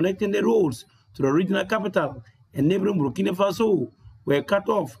well as connecting the roads to the regional capital and neighboring Burkina Faso, were cut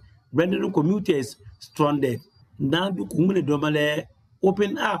off, rendering commuters stranded. Na Dikowini Domali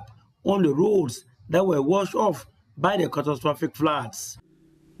opened up on the roads that were washed off by the catastrophic floods.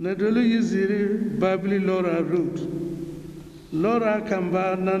 Nadolu Yuziri Babli Lora Road, Lora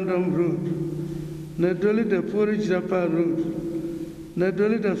Kamba Nandom Road, Nadolu the Puri Japa Road,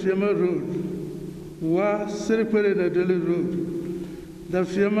 Nadolu the Fiama Road, Wa Siripere Nadolu Road, the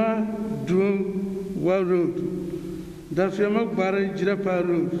Fiama Drum Wa Road, the Fiama Bari Jirapa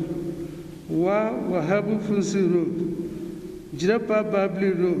Road, Wa Wahabu Funsi Road, Jirapa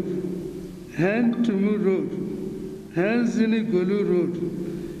Babli Road, Hen Tumu Road, Hen Zini Golu Road,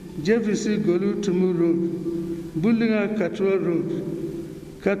 Jeffrey Golu Tumu Road, Bulinga Katwa Road,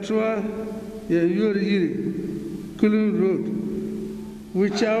 Katwa Yuri Kulun Road,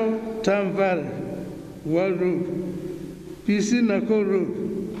 Wichau Tam Valley, Wall Road, PC Nako Road,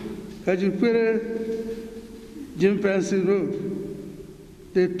 Kajupere Jimpansi Road.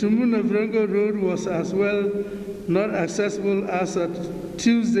 The Tumu Navrango Road was as well not accessible as at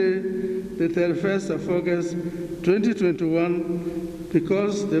Tuesday, the 31st of August 2021,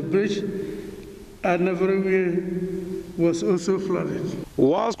 because the bridge at Navrango was also flooded.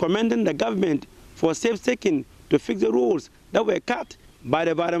 Whilst commending the government for steps taken to fix the roads that were cut by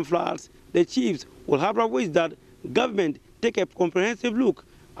the violent floods, the chiefs will have a wish that government take a comprehensive look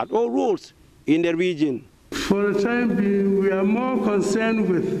at all roads in the region. For the time being, we are more concerned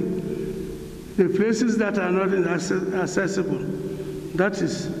with the places that are not accessible. That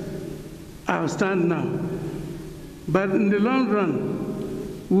is our stand now. But in the long run,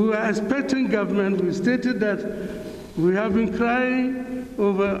 we are expecting government. We stated that we have been crying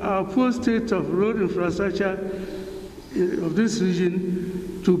over our poor state of road infrastructure of this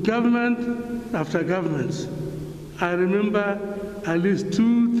region to government after governments. I remember at least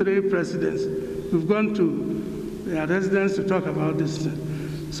 2-3 presidents who've gone to their residence to talk about this.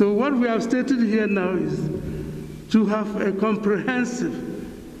 So what we have stated here now is to have a comprehensive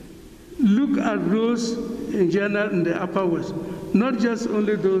look at roads in general in the Upper West, not just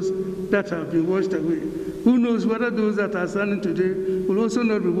only those that have been washed away. Who knows whether those that are standing today will also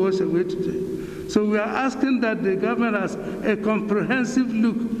not be washed away today. So we are asking that the government has a comprehensive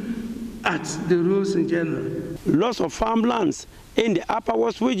look at the roads in general. Lots of farmlands in the Upper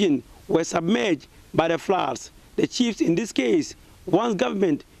West region were submerged by the floods. The chiefs in this case wants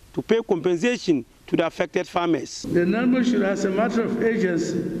government to pay compensation to the affected farmers. The NAMO should, as a matter of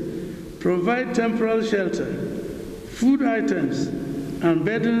agency, provide temporal shelter, food items, and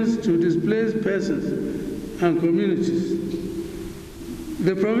beddings to displaced persons and communities.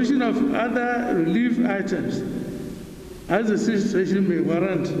 The provision of other relief items, as the situation may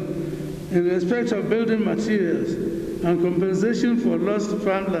warrant, in respect of building materials and compensation for lost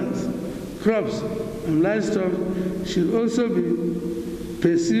farmlands, crops, and livestock should also be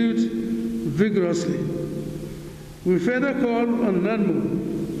pursued vigorously. We further call on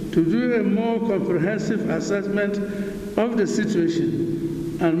NADMO to do a more comprehensive assessment of the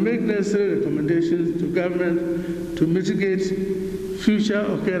situation and make necessary recommendations to government to mitigate future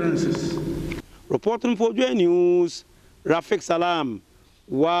occurrences. Reporting for Joy News, Rafiq Salam.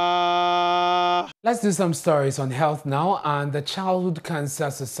 Wow. Let's do some stories on health now. And the Childhood Cancer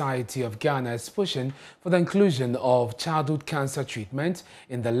Society of Ghana is pushing for the inclusion of childhood cancer treatment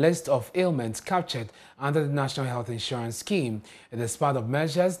in the list of ailments captured under the National Health Insurance Scheme. It is part of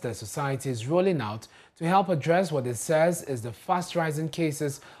measures the society is rolling out to help address what it says is the fast-rising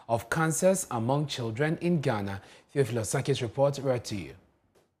cases of cancers among children in Ghana. Theophilus Saki's report read to you.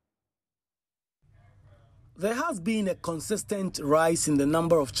 There has been a consistent rise in the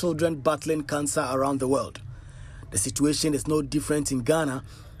number of children battling cancer around the world. The situation is no different in Ghana,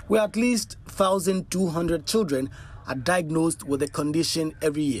 where at least 1,200 children are diagnosed with the condition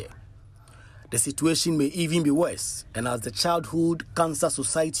every year. The situation may even be worse, and as the Childhood Cancer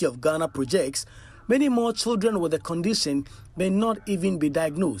Society of Ghana projects, many more children with the condition may not even be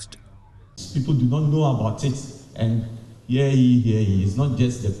diagnosed. People do not know about it, and here it's not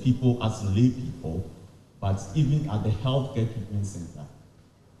just the people as lay people, but even at the healthcare treatment center,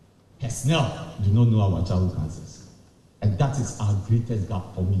 personnel do not know about childhood cancers. And that is our greatest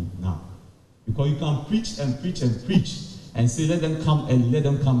gap for me now. Because you can preach and preach and preach and say, let them come early, let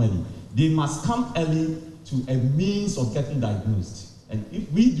them come early. They must come early to a means of getting diagnosed. And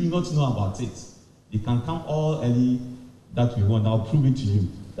if we do not know about it, they can come all early that we want. I'll prove it to you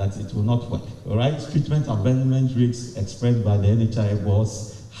that it will not work. All right? Treatment abandonment rates expressed by the NHI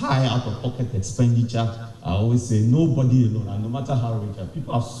boss, high out-of-pocket expenditure. I always say nobody alone, and no matter how rich,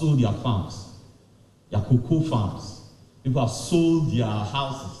 people have sold their farms, their cocoa farms. People have sold their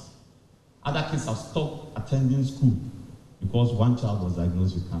houses. Other kids have stopped attending school because one child was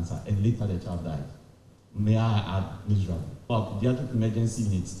diagnosed with cancer and later the child died. May I add miserable? For pediatric emergency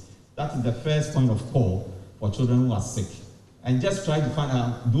units, that is the first point of call for children who are sick. And just try to find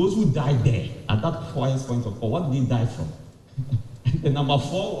out those who died there at that first point of call, what did they die from? The number 4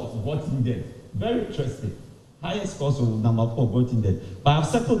 was voting dead. Very interesting. Highest cause of number 4 voting dead. But I've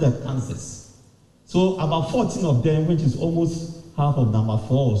settled the cancers. So about 14 of them, which is almost half of number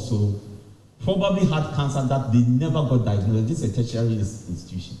 4 or so, probably had cancer that they never got diagnosed. This is a tertiary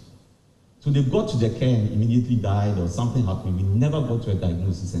institution. So they got to the care and immediately died, or something happened. We never got to a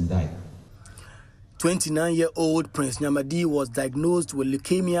diagnosis and died. 29-year-old Prince Nyamadi was diagnosed with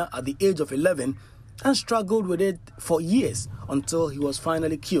leukemia at the age of 11 and struggled with it for years until he was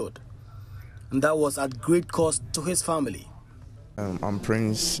finally cured. And that was at great cost to his family. I'm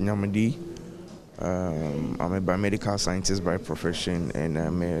Prince Nyamadi. I'm a biomedical scientist by profession, and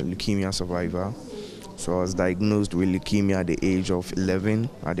I'm a leukemia survivor. So I was diagnosed with leukemia at the age of 11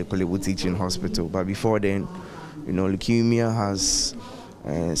 at the Korle Bu Teaching Hospital. But before then, you know, leukemia has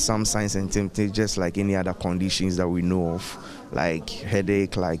some signs and symptoms just like any other conditions that we know of, like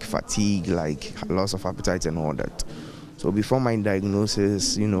headache, like fatigue, like loss of appetite and all that. So before my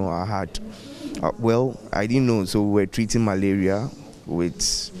diagnosis, you know, I had, I didn't know, so we were treating malaria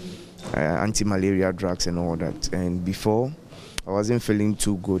with anti-malaria drugs and all that. And before, I wasn't feeling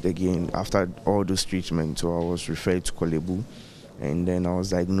too good again after all those treatments, so I was referred to Korle Bu, and then I was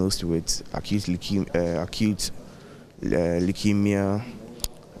diagnosed with acute leukemia.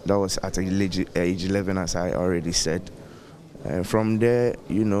 That was at age 11, as I already said. From there,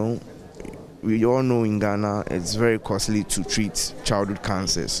 you know, we all know in Ghana it's very costly to treat childhood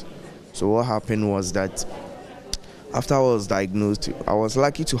cancers. So what happened was that after I was diagnosed, I was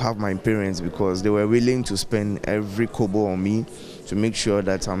lucky to have my parents because they were willing to spend every kobo on me to make sure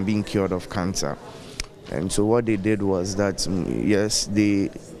that I'm being cured of cancer. And so what they did was that, yes,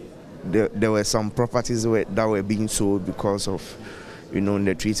 there were some properties that were being sold because of, you know,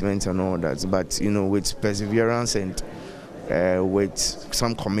 the treatment and all that. But, you know, with perseverance and with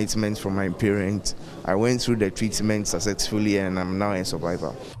some commitment from my parents, I went through the treatment successfully and I'm now a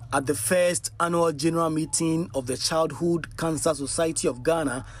survivor. At the first annual general meeting of the Childhood Cancer Society of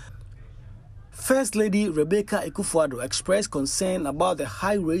Ghana, First Lady Rebecca Ekufuado expressed concern about the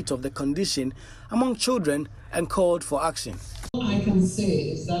high rate of the condition among children and called for action. All I can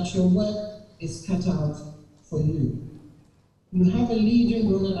say is that your work is cut out for you. You have a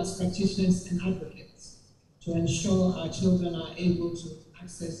leading role as practitioners and advocates to ensure our children are able to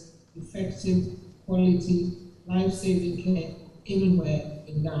access effective, quality, life-saving care anywhere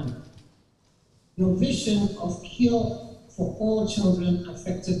in Ghana. Your vision of cure for all children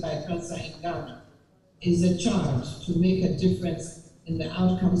affected by cancer in Ghana is a charge to make a difference in the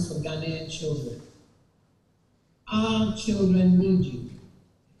outcomes for Ghanaian children. Our children need you.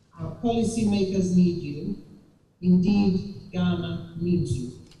 Our policymakers need you. Indeed, Ghana needs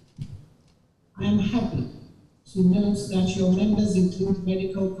you. I am happy to note that your members include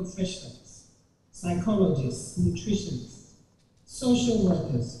medical professionals, psychologists, nutritionists, social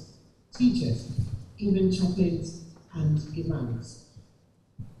workers, teachers, even chaplains and imams.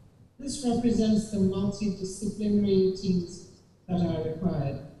 This represents the multidisciplinary teams that are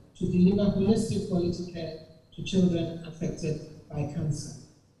required to deliver holistic quality care to children affected by cancer.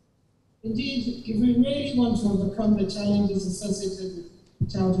 Indeed, if we really want to overcome the challenges associated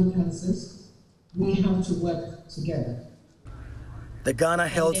with childhood cancers, we have to work together. The Ghana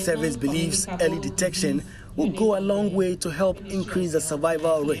Health Service believes early detection will go a long way to help increase the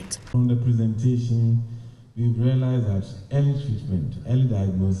survival rate. From the presentation, we've realized that early treatment, early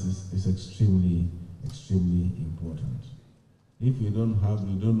diagnosis is extremely important. If we don't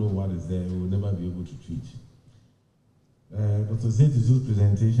know what is there, we will never be able to treat. Dr. Zetizu's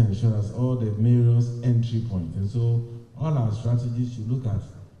presentation showed us all the various entry points. And so all our strategies should look at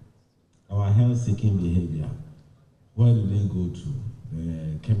our health-seeking behavior. Where do they go to?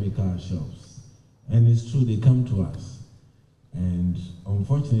 The chemical shops. And it's true, they come to us. And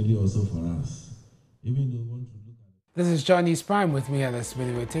unfortunately also for us, even though we want to look at... This is John East Prime with me at this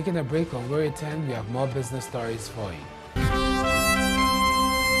minute. We're taking a break. On Glory 10, we have more business stories for you.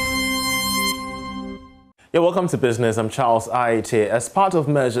 Yeah, welcome to Business. I'm Charles Aite. As part of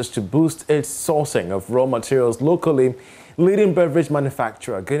measures to boost its sourcing of raw materials locally, leading beverage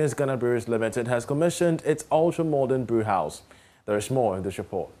manufacturer Guinness Ghana Breweries Limited has commissioned its ultra-modern brew house. There is more in this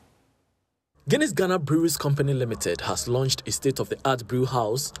report. Guinness Ghana Breweries Company Limited has launched a state-of-the-art brew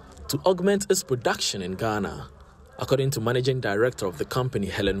house to augment its production in Ghana. According to Managing Director of the company,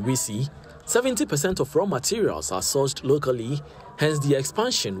 Helen Wisi, 70% of raw materials are sourced locally, hence the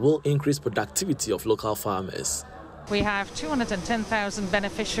expansion will increase productivity of local farmers. We have 210,000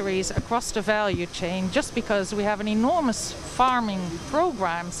 beneficiaries across the value chain just because we have an enormous farming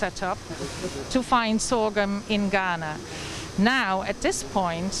program set up to find sorghum in Ghana. Now, at this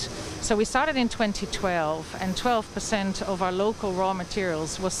point, so we started in 2012 and 12% of our local raw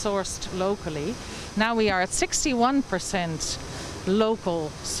materials was sourced locally. Now we are at 61%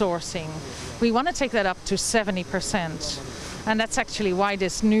 local sourcing. We want to take that up to 70%. And that's actually why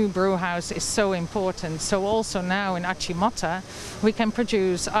this new brew house is so important. So also now in Achimota, we can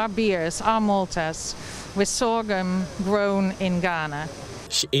produce our beers, our maltas, with sorghum grown in Ghana.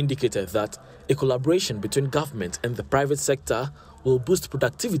 She indicated that a collaboration between government and the private sector will boost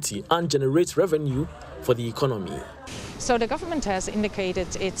productivity and generate revenue for the economy. So the government has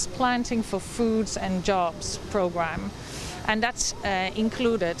indicated its Planting for Foods and Jobs program, and that's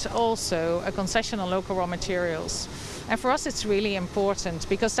included also a concession on local raw materials. And for us it's really important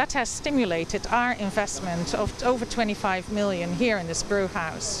because that has stimulated our investment of over 25 million here in this brew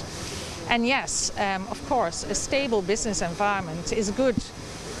house. And yes, of course, a stable business environment is good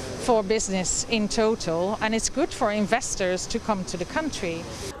for business in total, and it's good for investors to come to the country.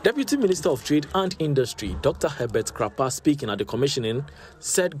 Deputy Minister of Trade and Industry, Dr. Herbert Krapa, speaking at the commissioning,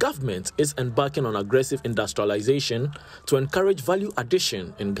 said government is embarking on aggressive industrialization to encourage value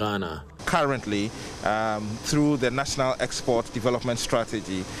addition in Ghana. Currently, through the National Export Development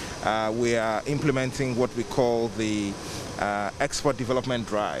Strategy, we are implementing what we call the export development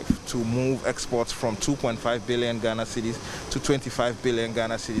drive to move exports from 2.5 billion Ghana cedis to 25 billion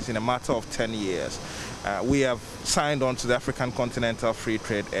Ghana cedis in a matter of 10 years. We have signed on to the African Continental Free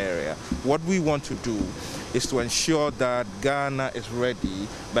Trade Area. What we want to do is to ensure that Ghana is ready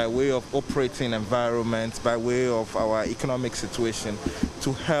by way of operating environment, by way of our economic situation,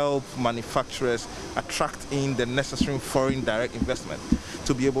 to help manufacturers attract in the necessary foreign direct investment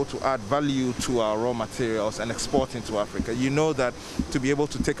to be able to add value to our raw materials and export into Africa. You know that to be able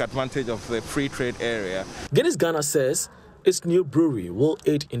to take advantage of the free trade area. Guinness Ghana says its new brewery will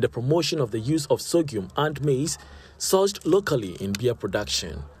aid in the promotion of the use of sorghum and maize sourced locally in beer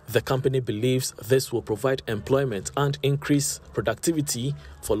production. The company believes this will provide employment and increase productivity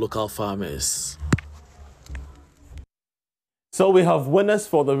for local farmers. So we have winners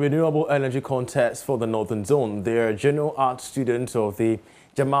for the Renewable Energy Contest for the Northern Zone. They are general art students of the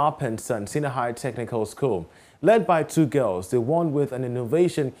Jamal Penson Senior High Technical School. Led by two girls, they won with an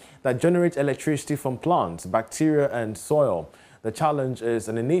innovation that generates electricity from plants, bacteria and soil. The challenge is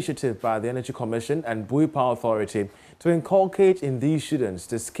an initiative by the Energy Commission and Bui Power Authority to inculcate in these students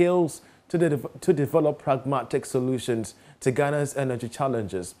the skills to develop pragmatic solutions to Ghana's energy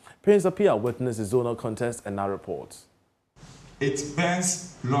challenges. Prince Apia witnessed the zonal contest and now reports. It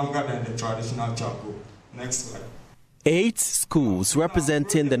burns longer than the traditional charcoal. Next slide. 8 schools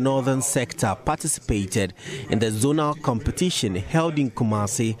representing the northern sector participated in the zonal competition held in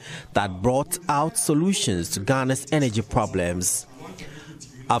Kumasi that brought out solutions to Ghana's energy problems.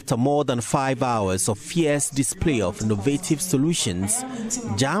 After more than 5 hours of fierce display of innovative solutions,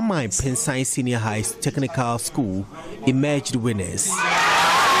 Jamai Pensai Senior High Technical School emerged winners.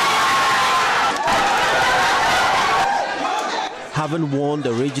 Having won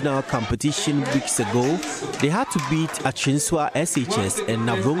the regional competition weeks ago, they had to beat Achinswa SHS and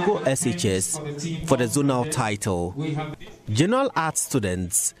Navrongo SHS for the zonal title. General Arts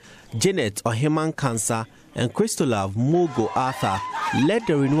students Janet Oheman Kansa and Christolove Mogo Arthur led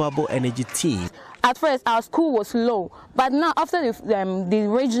the renewable energy team. At first, our school was low, but now after the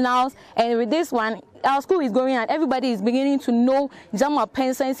regionals and with this one, our school is going on. Everybody is beginning to know Jamai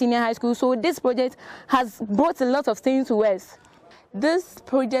Pensai Senior High School. So this project has brought a lot of things to us. This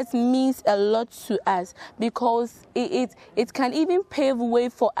project means a lot to us because it can even pave way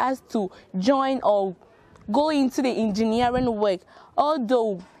for us to join or go into the engineering work.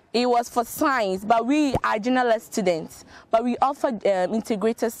 Although it was for science, but we are journalist students, but we offer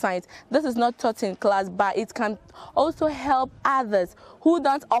integrated science. This is not taught in class, but it can also help others who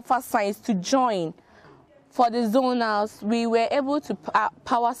don't offer science to join. For the zonals, we were able to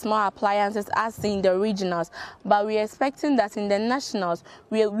power small appliances as in the regionals, but we are expecting that in the nationals,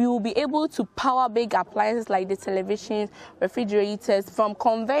 we will be able to power big appliances like the televisions, refrigerators, from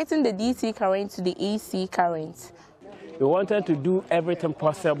converting the DC current to the AC current. We wanted to do everything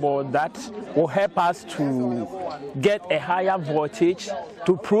possible that will help us to get a higher voltage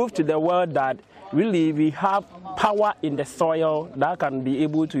to prove to the world that really we have power in the soil that can be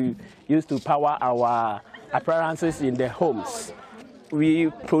able to use to power our appliances in the homes. We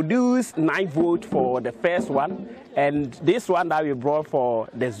produced 9 volts for the first one, and this one that we brought for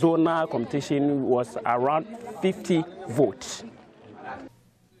the zonal competition was around 50 volts.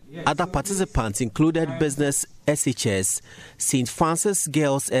 Other participants included Business SHS, St. Francis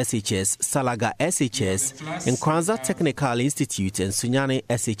Girls SHS, Salaga SHS, and Kwanzaa Technical Institute and Sunyani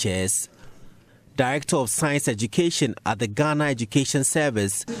SHS. Director of Science Education at the Ghana Education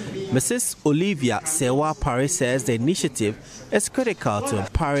Service, Mrs. Olivia Sewa Paris says the initiative is critical to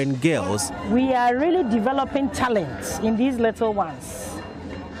empowering girls. We are really developing talents in these little ones,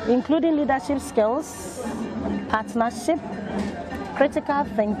 including leadership skills, partnership, critical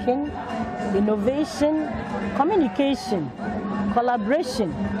thinking, innovation, communication,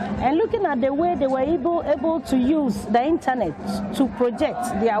 collaboration, and looking at the way they were able to use the internet to project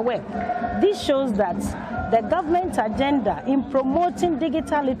their work. This shows that the government agenda in promoting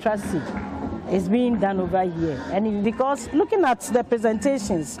digital literacy is being done over here. And because looking at the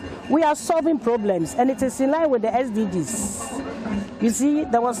presentations, we are solving problems, and it is in line with the SDGs. You see,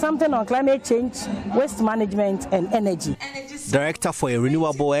 there was something on climate change, waste management, and energy. Director for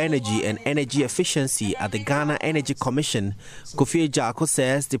Renewable Energy and Energy Efficiency at the Ghana Energy Commission, Kofi Jako,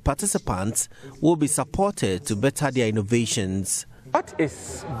 says the participants will be supported to better their innovations. What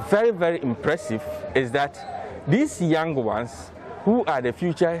is very, very impressive is that these young ones, who are the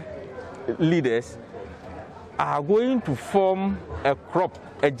future leaders, are going to form a crop,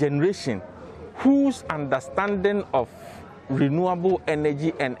 a generation, whose understanding of renewable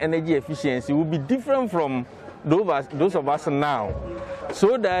energy and energy efficiency will be different from those of us now,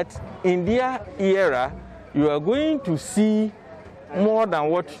 so that in their era you are going to see more than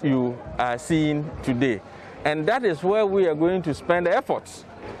what you are seeing today. And that is where we are going to spend efforts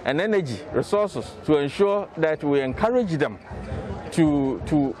and energy, resources, to ensure that we encourage them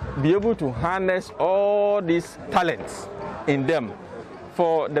to be able to harness all these talents in them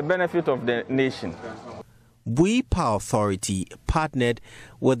for the benefit of the nation. Bui Power Authority partnered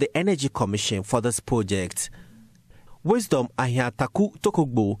with the Energy Commission for this project. Wisdom Ahiataku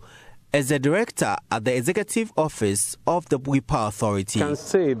Tokogbo is the director at the Executive Office of the Bui Power Authority. I can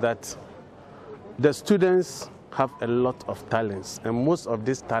say that the students have a lot of talents, and most of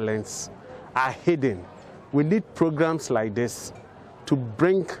these talents are hidden. We need programs like this to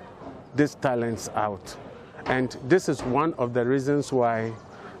bring these talents out. And this is one of the reasons why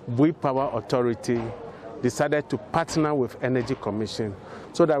Bui Power Authority decided to partner with Energy Commission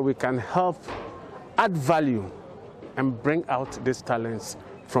so that we can help add value and bring out these talents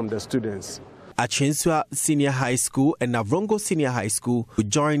from the students. Achinswa Senior High School and Navrongo Senior High School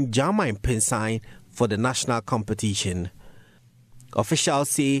joined Jamai Pensai for the national competition. Officials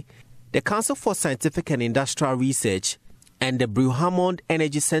say the Council for Scientific and Industrial Research and the Brew Hammond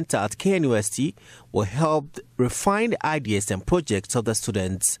Energy Center at KNUST will help refine the ideas and projects of the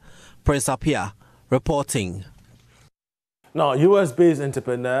students. Prince Apia reporting. Now, US-based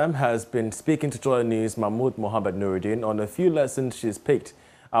entrepreneur has been speaking to Joy News Mahmoud Mohammed Nuruddin on a few lessons she's picked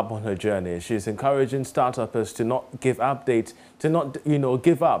up on her journey. She's encouraging startups to not give up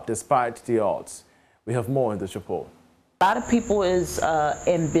despite the odds. We have more in this report. A lot of people is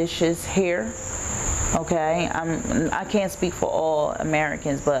ambitious here. Okay, I can't speak for all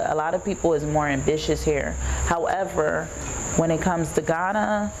Americans, but a lot of people is more ambitious here. However, when it comes to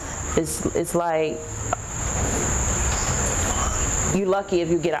Ghana, it's like you're lucky if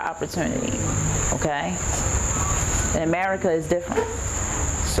you get an opportunity. Okay, in America is different.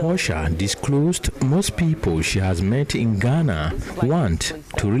 Portia disclosed most people she has met in Ghana want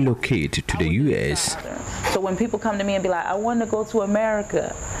to relocate to the U.S. So when people come to me and be like, I want to go to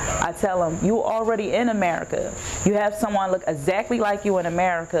America, I tell them, you're already in America. You have someone look exactly like you in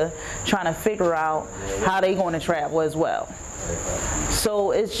America trying to figure out how they're going to travel as well.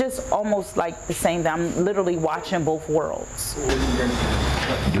 So it's just almost like the same thing. I'm literally watching both worlds.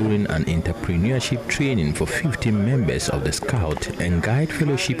 During an entrepreneurship training for 50 members of the Scout and Guide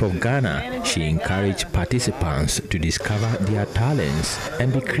Fellowship of Ghana, she encouraged participants to discover their talents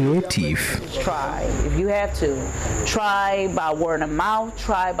and be creative. Try, if you have to. Try by word of mouth,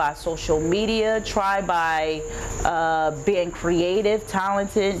 try by social media, try by being creative,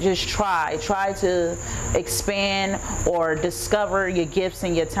 talented. Just try to expand or discover your gifts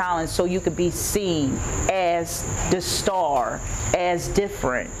and your talents so you could be seen as the star, as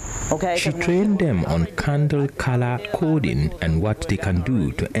different. Okay. She trained them on candle color coding and what they can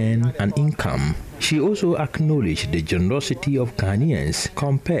do to earn an income. She also acknowledged the generosity of Ghanaians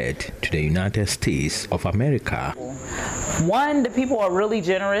compared to the United States of America. One, the people are really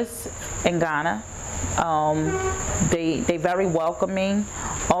generous in Ghana. They very welcoming.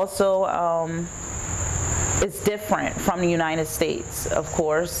 Also, it's different from the United States, of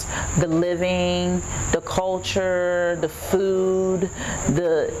course. The living, the culture, the food,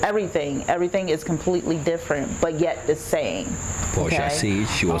 everything is completely different, but yet the same. Portia said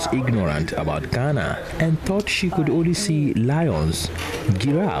she was ignorant about Ghana and thought she could only see lions,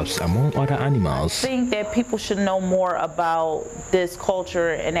 giraffes, among other animals. I think that people should know more about this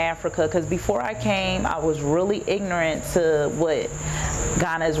culture in Africa, because before I came, I was really ignorant to what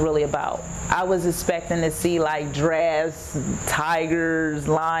Ghana is really about. I was expecting to see like giraffes, tigers,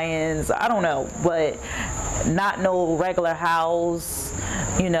 lions, I don't know, but not no regular house.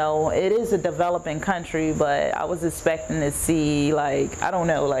 You know, it is a developing country, but I was expecting to see like, I don't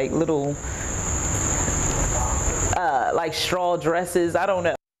know, like little like straw dresses, I don't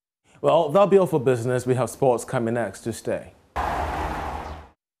know. Well, that'll be all for business. We have sports coming next. To stay.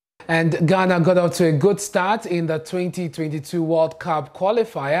 And Ghana got off to a good start in the 2022 World Cup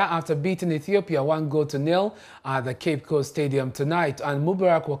qualifier after beating Ethiopia 1-0 at the Cape Coast Stadium tonight. And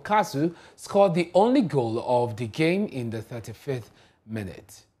Mubarak Wakasu scored the only goal of the game in the 35th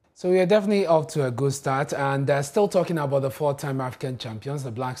minute. So we are definitely off to a good start, and still talking about the four-time African champions,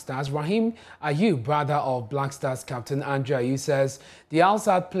 the Black Stars. Raheem Ayew, brother of Black Stars captain Andre Ayew, says the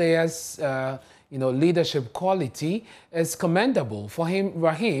outside players' leadership quality is commendable. For him,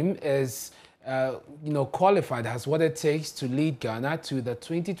 Raheem is qualified, has what it takes to lead Ghana to the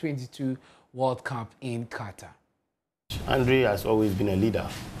 2022 World Cup in Qatar. Andre has always been a leader,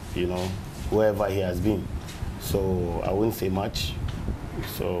 wherever he has been. So I wouldn't say much.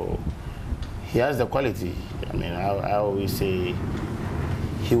 So he has the quality. I mean, I always say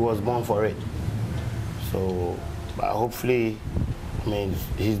he was born for it. So hopefully, I mean,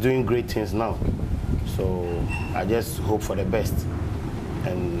 he's doing great things now. So I just hope for the best.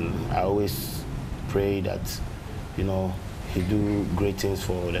 And I always pray that, he do great things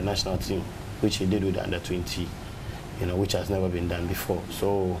for the national team, which he did with the under-20, which has never been done before.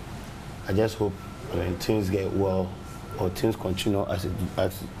 So I just hope when things get well, or things continue as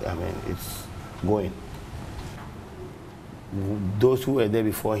it's going. Those who were there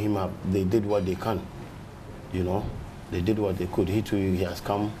before him, they did what they can, They did what they could. He too, he has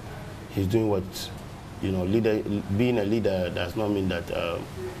come. He's doing what, being a leader does not mean that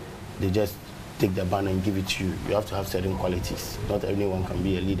they just take the banner and give it to you. You have to have certain qualities. Not everyone can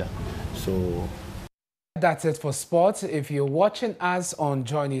be a leader. So that's it for sports. If you're watching us on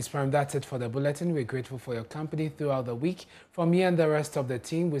Joy News Prime, that's it for the bulletin. We're grateful for your company throughout the week. From me and the rest of the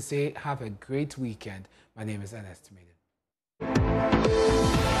team, we say have a great weekend. My name is Ernest Maiden.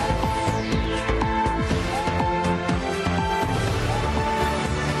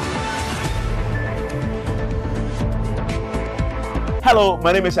 Hello,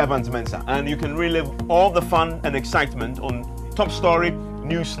 my name is Evans Mensah, and you can relive all the fun and excitement on Top Story,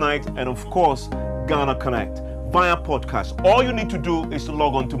 Newsnight, and of course, Ghana Connect via podcast. All you need to do is to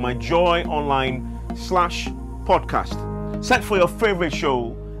log on to myjoyonline.com/podcast. Set for your favorite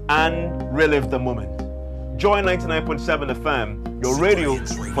show and relive the moment. Joy 99.7 FM, your radio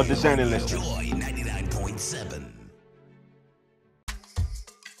for discerning listeners. Joy 99.7.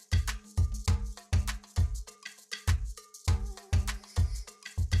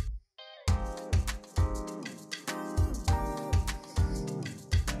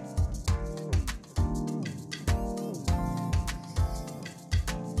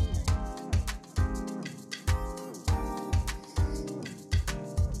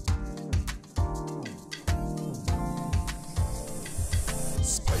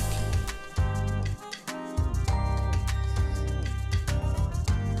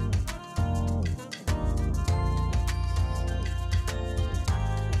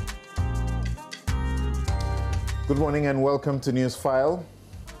 Good morning and welcome to News File.